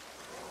it.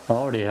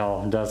 Holy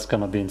hell, that's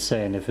gonna be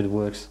insane if it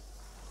works.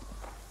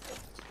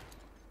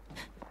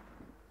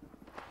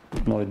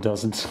 No, it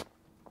doesn't.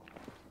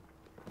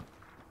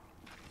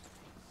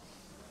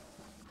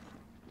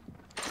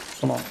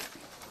 Come on.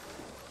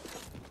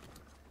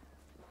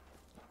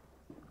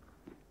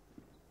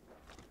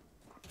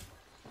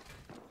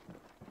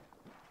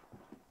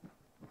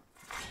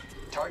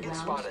 Target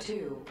Round spotted.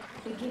 2.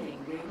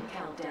 Beginning ring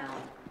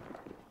countdown.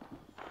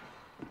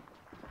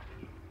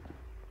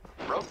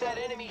 Broke that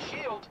enemy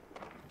shield.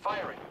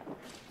 Firing.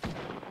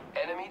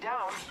 Enemy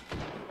down.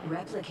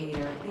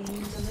 Replicator being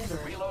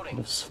delivered. Reloading.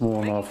 I've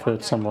sworn Making I've heard contact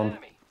with someone.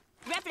 enemy.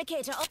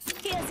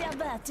 Replicator, here's your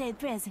birthday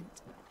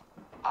present.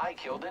 I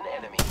killed an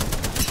enemy.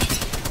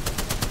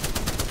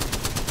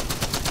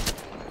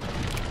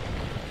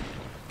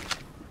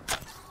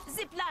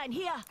 Zip line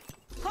here.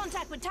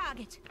 Contact with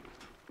target.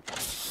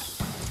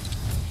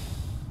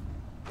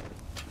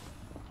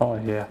 Oh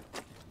yeah.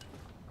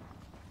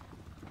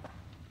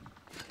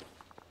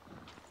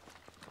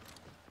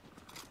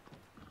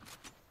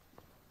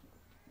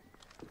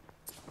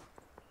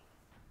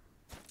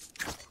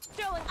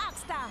 Throwing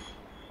Oxstar.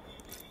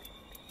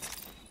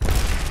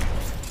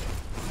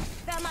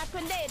 Thermite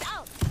grenade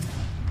out.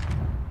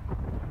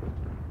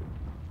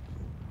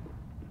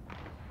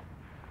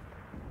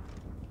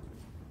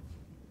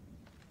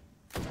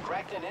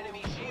 Cracked an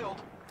enemy shield.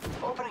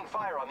 Opening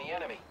fire on the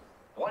enemy.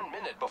 1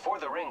 minute before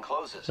the ring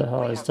closes. The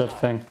hell We is have that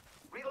time. thing?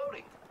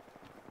 Reloading.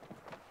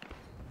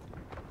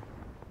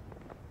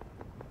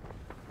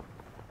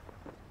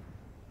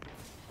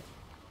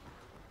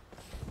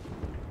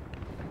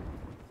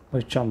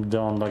 We jumped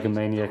down like a The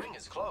maniac. ring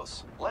is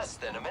close. Less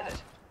than a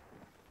minute.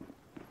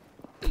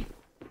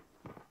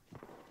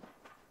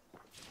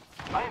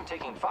 I am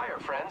taking fire,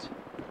 friends.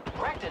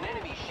 Cracked an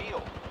enemy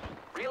shield.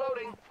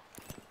 Reloading.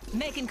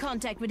 Making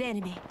contact with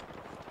enemy.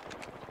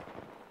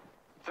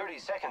 30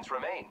 seconds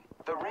remain.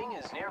 The ring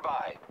is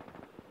nearby.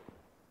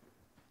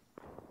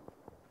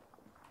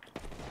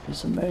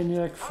 He's a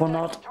maniac for Contact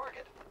not. with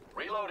target.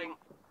 Reloading.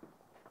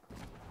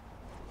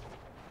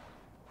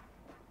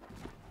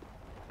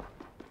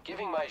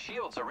 Giving my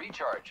shields a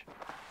recharge.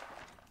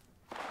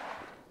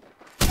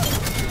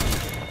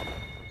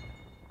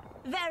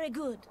 Very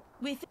good.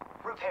 With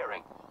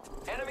Repairing.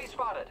 Enemy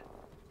spotted.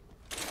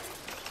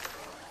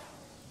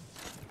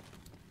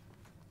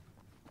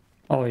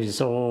 Oh,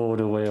 he's all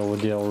the way over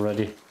there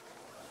already.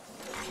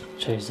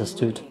 Jesus,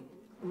 dude.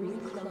 Ring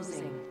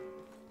closing.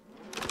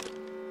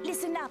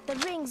 listen up, the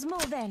ring's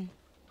moving.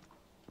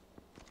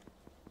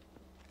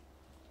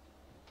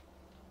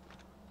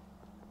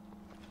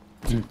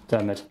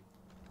 Damn it.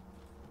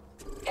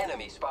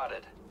 Enemy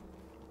spotted.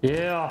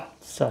 Yeah,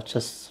 such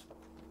as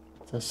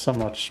there's so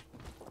much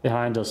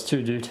behind us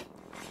too, dude.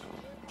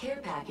 Care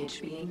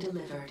package being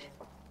delivered.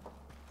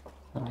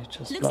 And he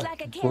just Looks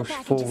like a care push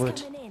package forward.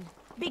 is coming in.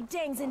 Big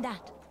things in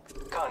that.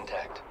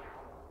 Contact.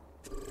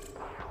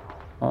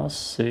 I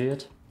see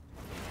it.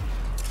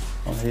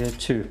 I'm here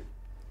too.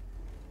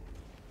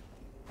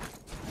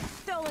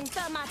 Throwing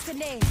thermite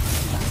grenade.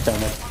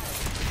 Damn it.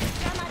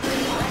 Thermite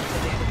grenade.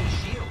 An enemy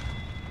shield.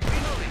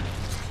 Reloading.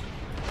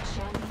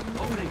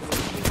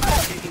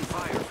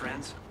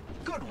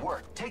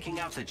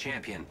 out the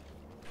champion.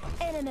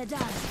 Enemy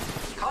down.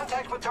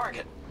 Contact with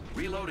target.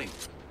 Reloading.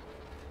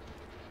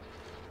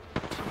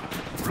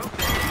 Broke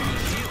the enemy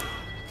shield.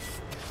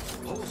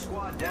 Whole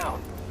squad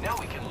down. Now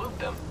we can loot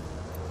them.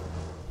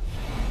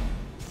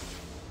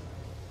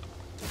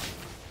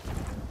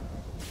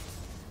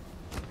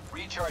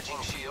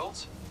 Recharging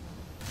shields.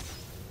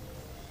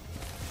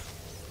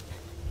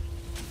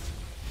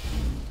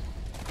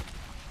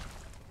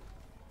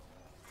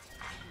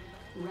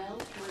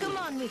 Come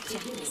on,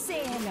 Richard.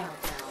 Say hello.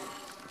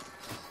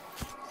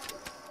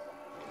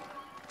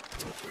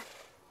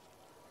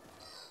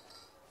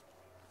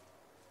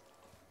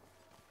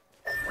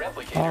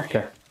 Replicator Okay.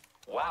 here.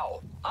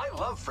 Wow, I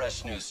love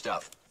fresh new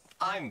stuff.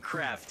 I'm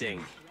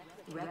crafting.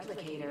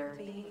 Replicator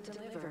being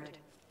delivered.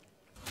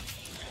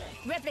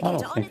 Replicator I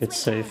don't on think its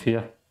it's way safe here.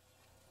 down.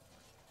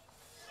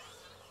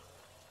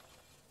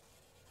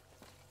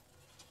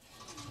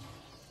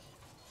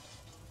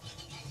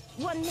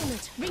 1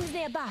 minute. Rings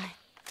nearby.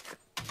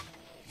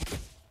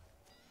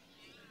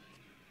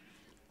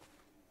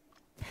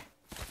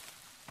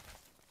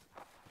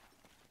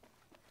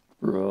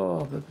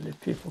 Probably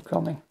people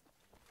coming.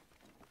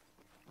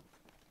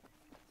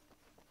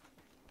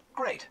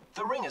 Great,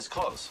 the ring is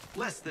close.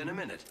 Less than a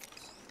minute.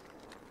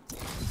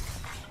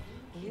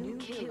 New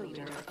kill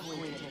leader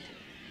appointed.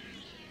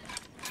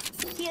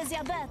 Here's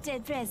your birthday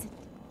present.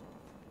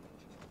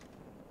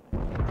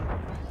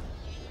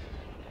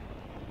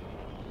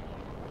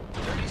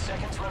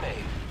 Seconds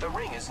remain. The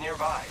ring is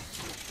nearby.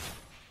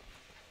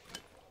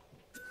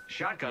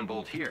 Shotgun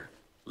bolt here.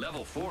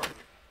 Level 4.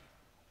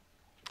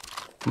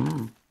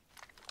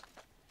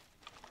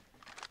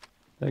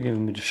 They're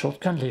giving me the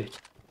shotgun lead.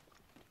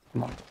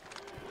 Come on.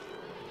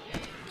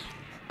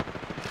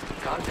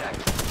 Contact.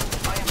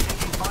 I am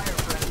taking fire,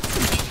 friend.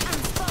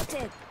 I'm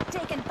spotted.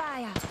 Taking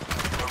fire.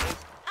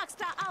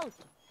 Extra out.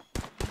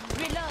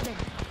 Reloading.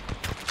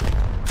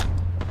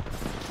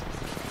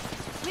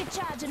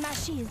 Recharging my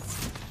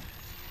shields.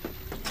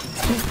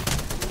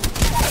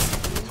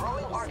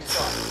 Throwing arc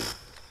star.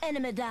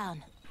 Enemy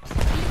down.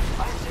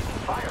 I'm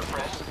taking fire,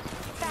 friend.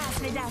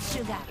 Pass me that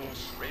sugar.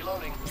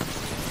 Reloading.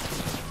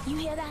 You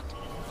hear that?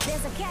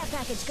 There's a care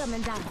package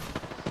coming down.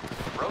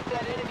 Broke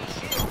that enemy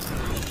shield.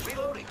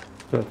 Reloading.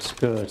 Good,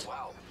 good.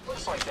 Wow,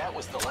 looks like that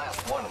was the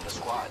last one in the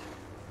squad.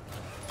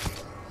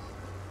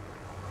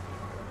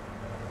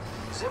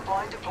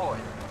 Zipline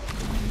deployed.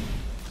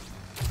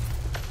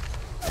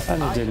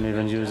 And he didn't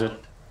even use it.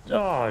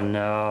 Oh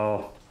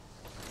no.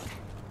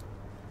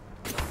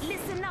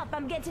 Listen up,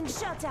 I'm getting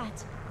shot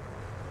at.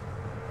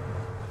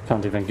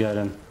 Can't even get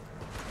him.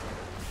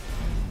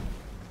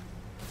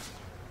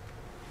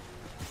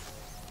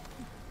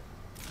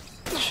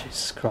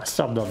 Jesus Christ,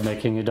 I'm not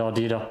making it out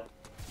either.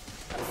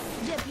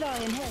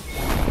 Deploying head.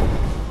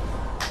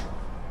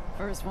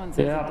 First one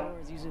through Yeah. the door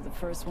is usually the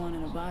first one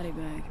in a body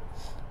bag.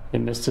 He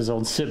missed his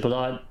own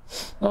sibling.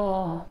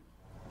 Oh.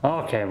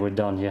 Okay, we're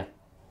done here.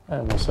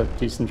 That was a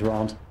decent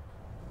round.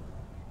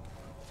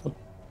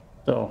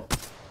 Oh,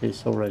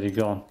 he's already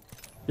gone.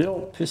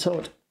 Yo, peace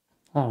out.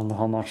 I don't know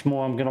how much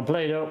more I'm gonna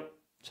play though.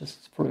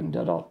 Just throwing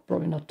that out.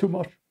 Probably not too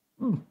much.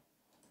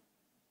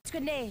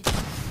 Grenade.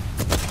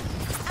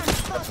 I'm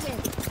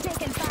spotted.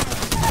 Taking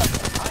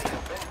fire. I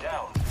have been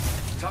down.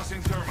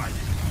 Tossing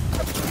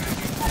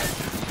thermite.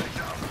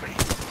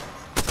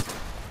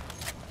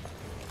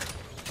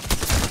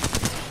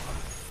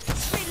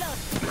 Reload.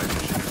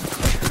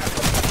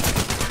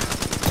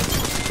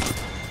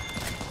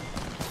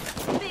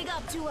 Big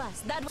up to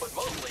us. That was But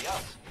mostly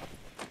us.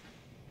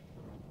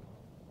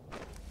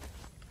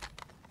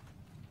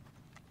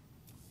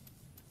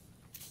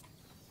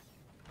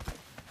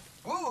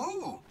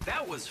 Woohoo!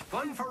 That was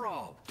fun for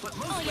all, but on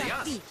mostly your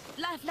us. feet.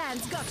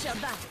 Lifeline's got your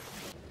back.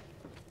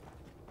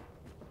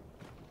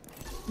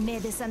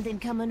 Maybe something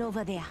coming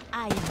over there.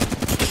 I am.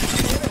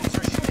 Enemies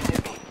are shooting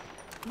at me.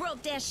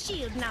 Broke their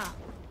shield now.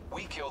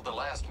 We killed the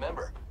last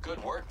member.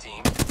 Good work,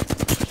 team.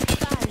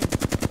 Firing.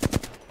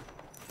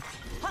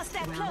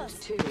 Hostile Round close.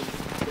 2.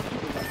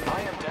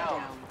 I am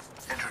down.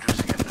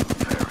 Introducing a new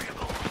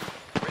variable.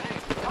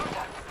 Grenade,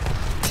 contact.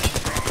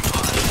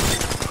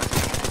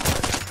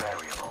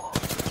 Variable.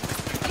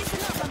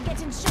 Listen up, I'm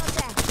getting shot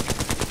at.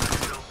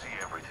 We'll see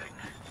everything.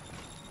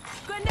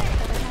 Grenade.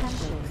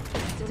 Attention.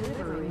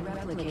 Delivering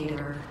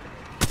replicator.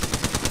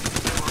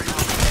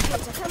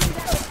 Replicator coming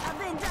down. I've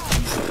been down.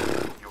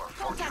 You are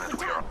Contact fortunate with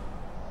we are. down.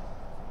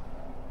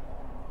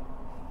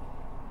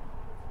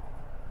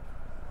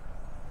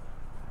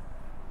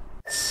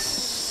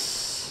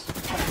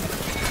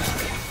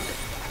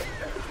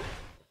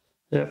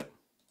 Yep.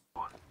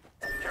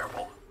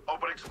 Careful.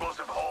 Open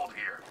explosive hold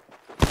here.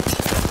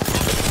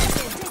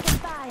 They're taking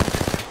fire.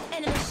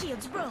 Enemy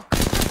shields broke.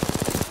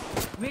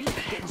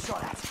 Getting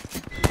shot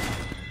at.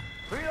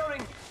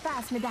 Reloading.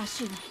 Pass me that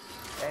shield.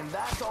 And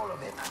that's all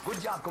of it.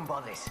 Good job,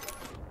 compadres.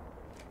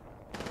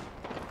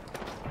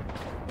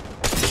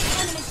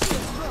 Enemy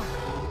shields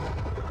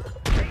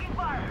broke. Taking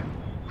fire!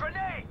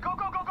 Grenade! Go,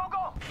 go, go, go,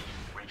 go!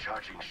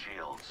 Recharging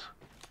shields.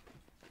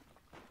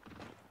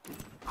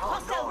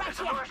 Hostile right It's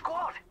here. another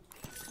squad!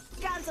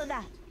 Cancel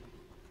that.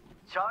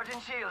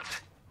 Charging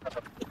shields.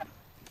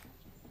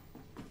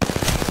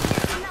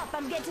 Listen up,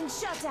 I'm getting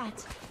shot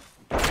at.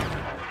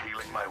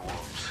 Healing my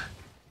wounds.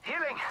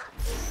 Healing.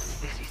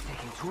 This is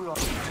taking too long.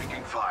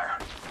 Taking fire.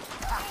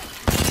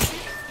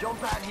 Jump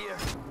pad here.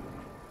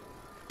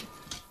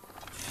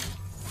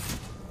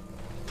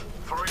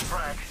 Throwing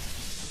frag.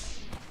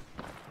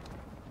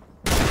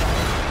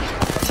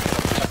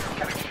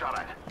 Getting shot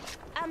at.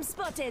 I'm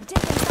spotted.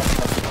 Taking fire.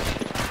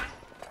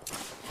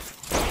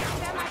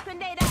 Got my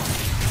grenade out.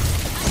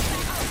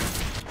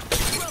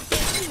 Broke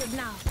their shield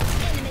now.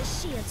 Enemy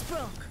shields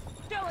broke.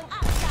 Throwing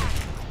outside.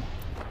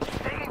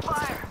 Taking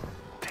fire.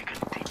 Take a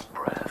deep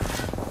breath.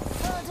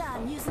 Hold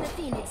on, using a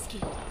Phoenix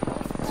kit.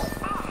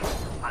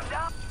 I'm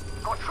down.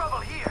 Got trouble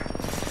here.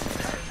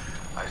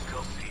 I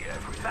still see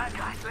everything. Bad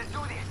guys, let's do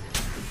this.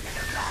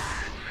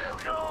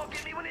 No,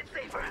 give me when it's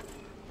safer.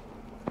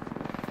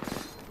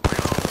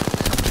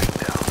 Something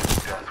down.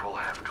 Death will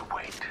have to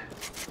wait.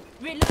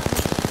 Reload.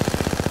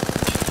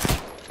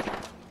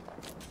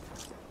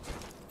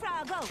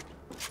 Frog, go.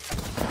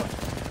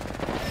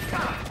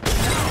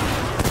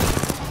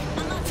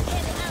 I'm out of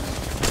heavy ammo.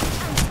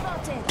 I'm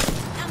spotted.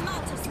 I'm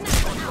out of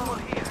sniper ammo.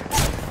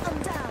 I'm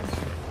down.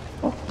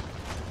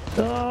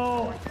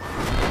 No!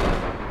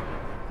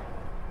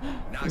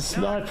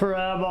 Sniper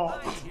ammo!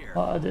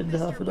 I didn't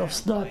have enough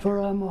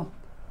sniper ammo.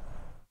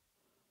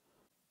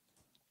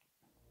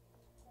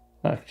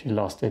 I actually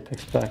lost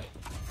Apex back.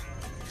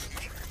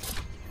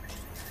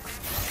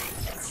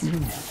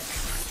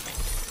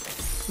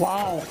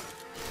 Wow!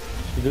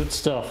 Good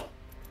stuff.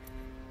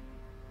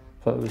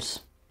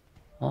 Pose.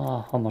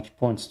 How much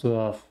points do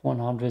I have?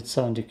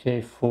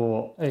 170k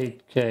for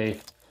 8k.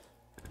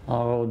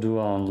 How do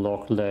I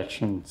unlock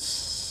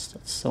legends?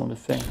 That's the only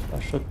thing I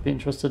should be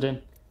interested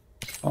in.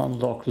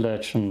 Unlock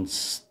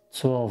legends,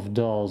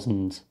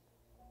 12,000.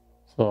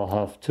 So I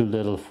have too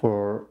little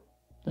for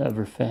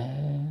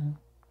everything.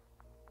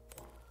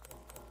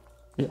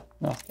 Yeah,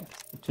 okay.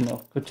 Good to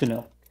know, good to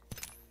know.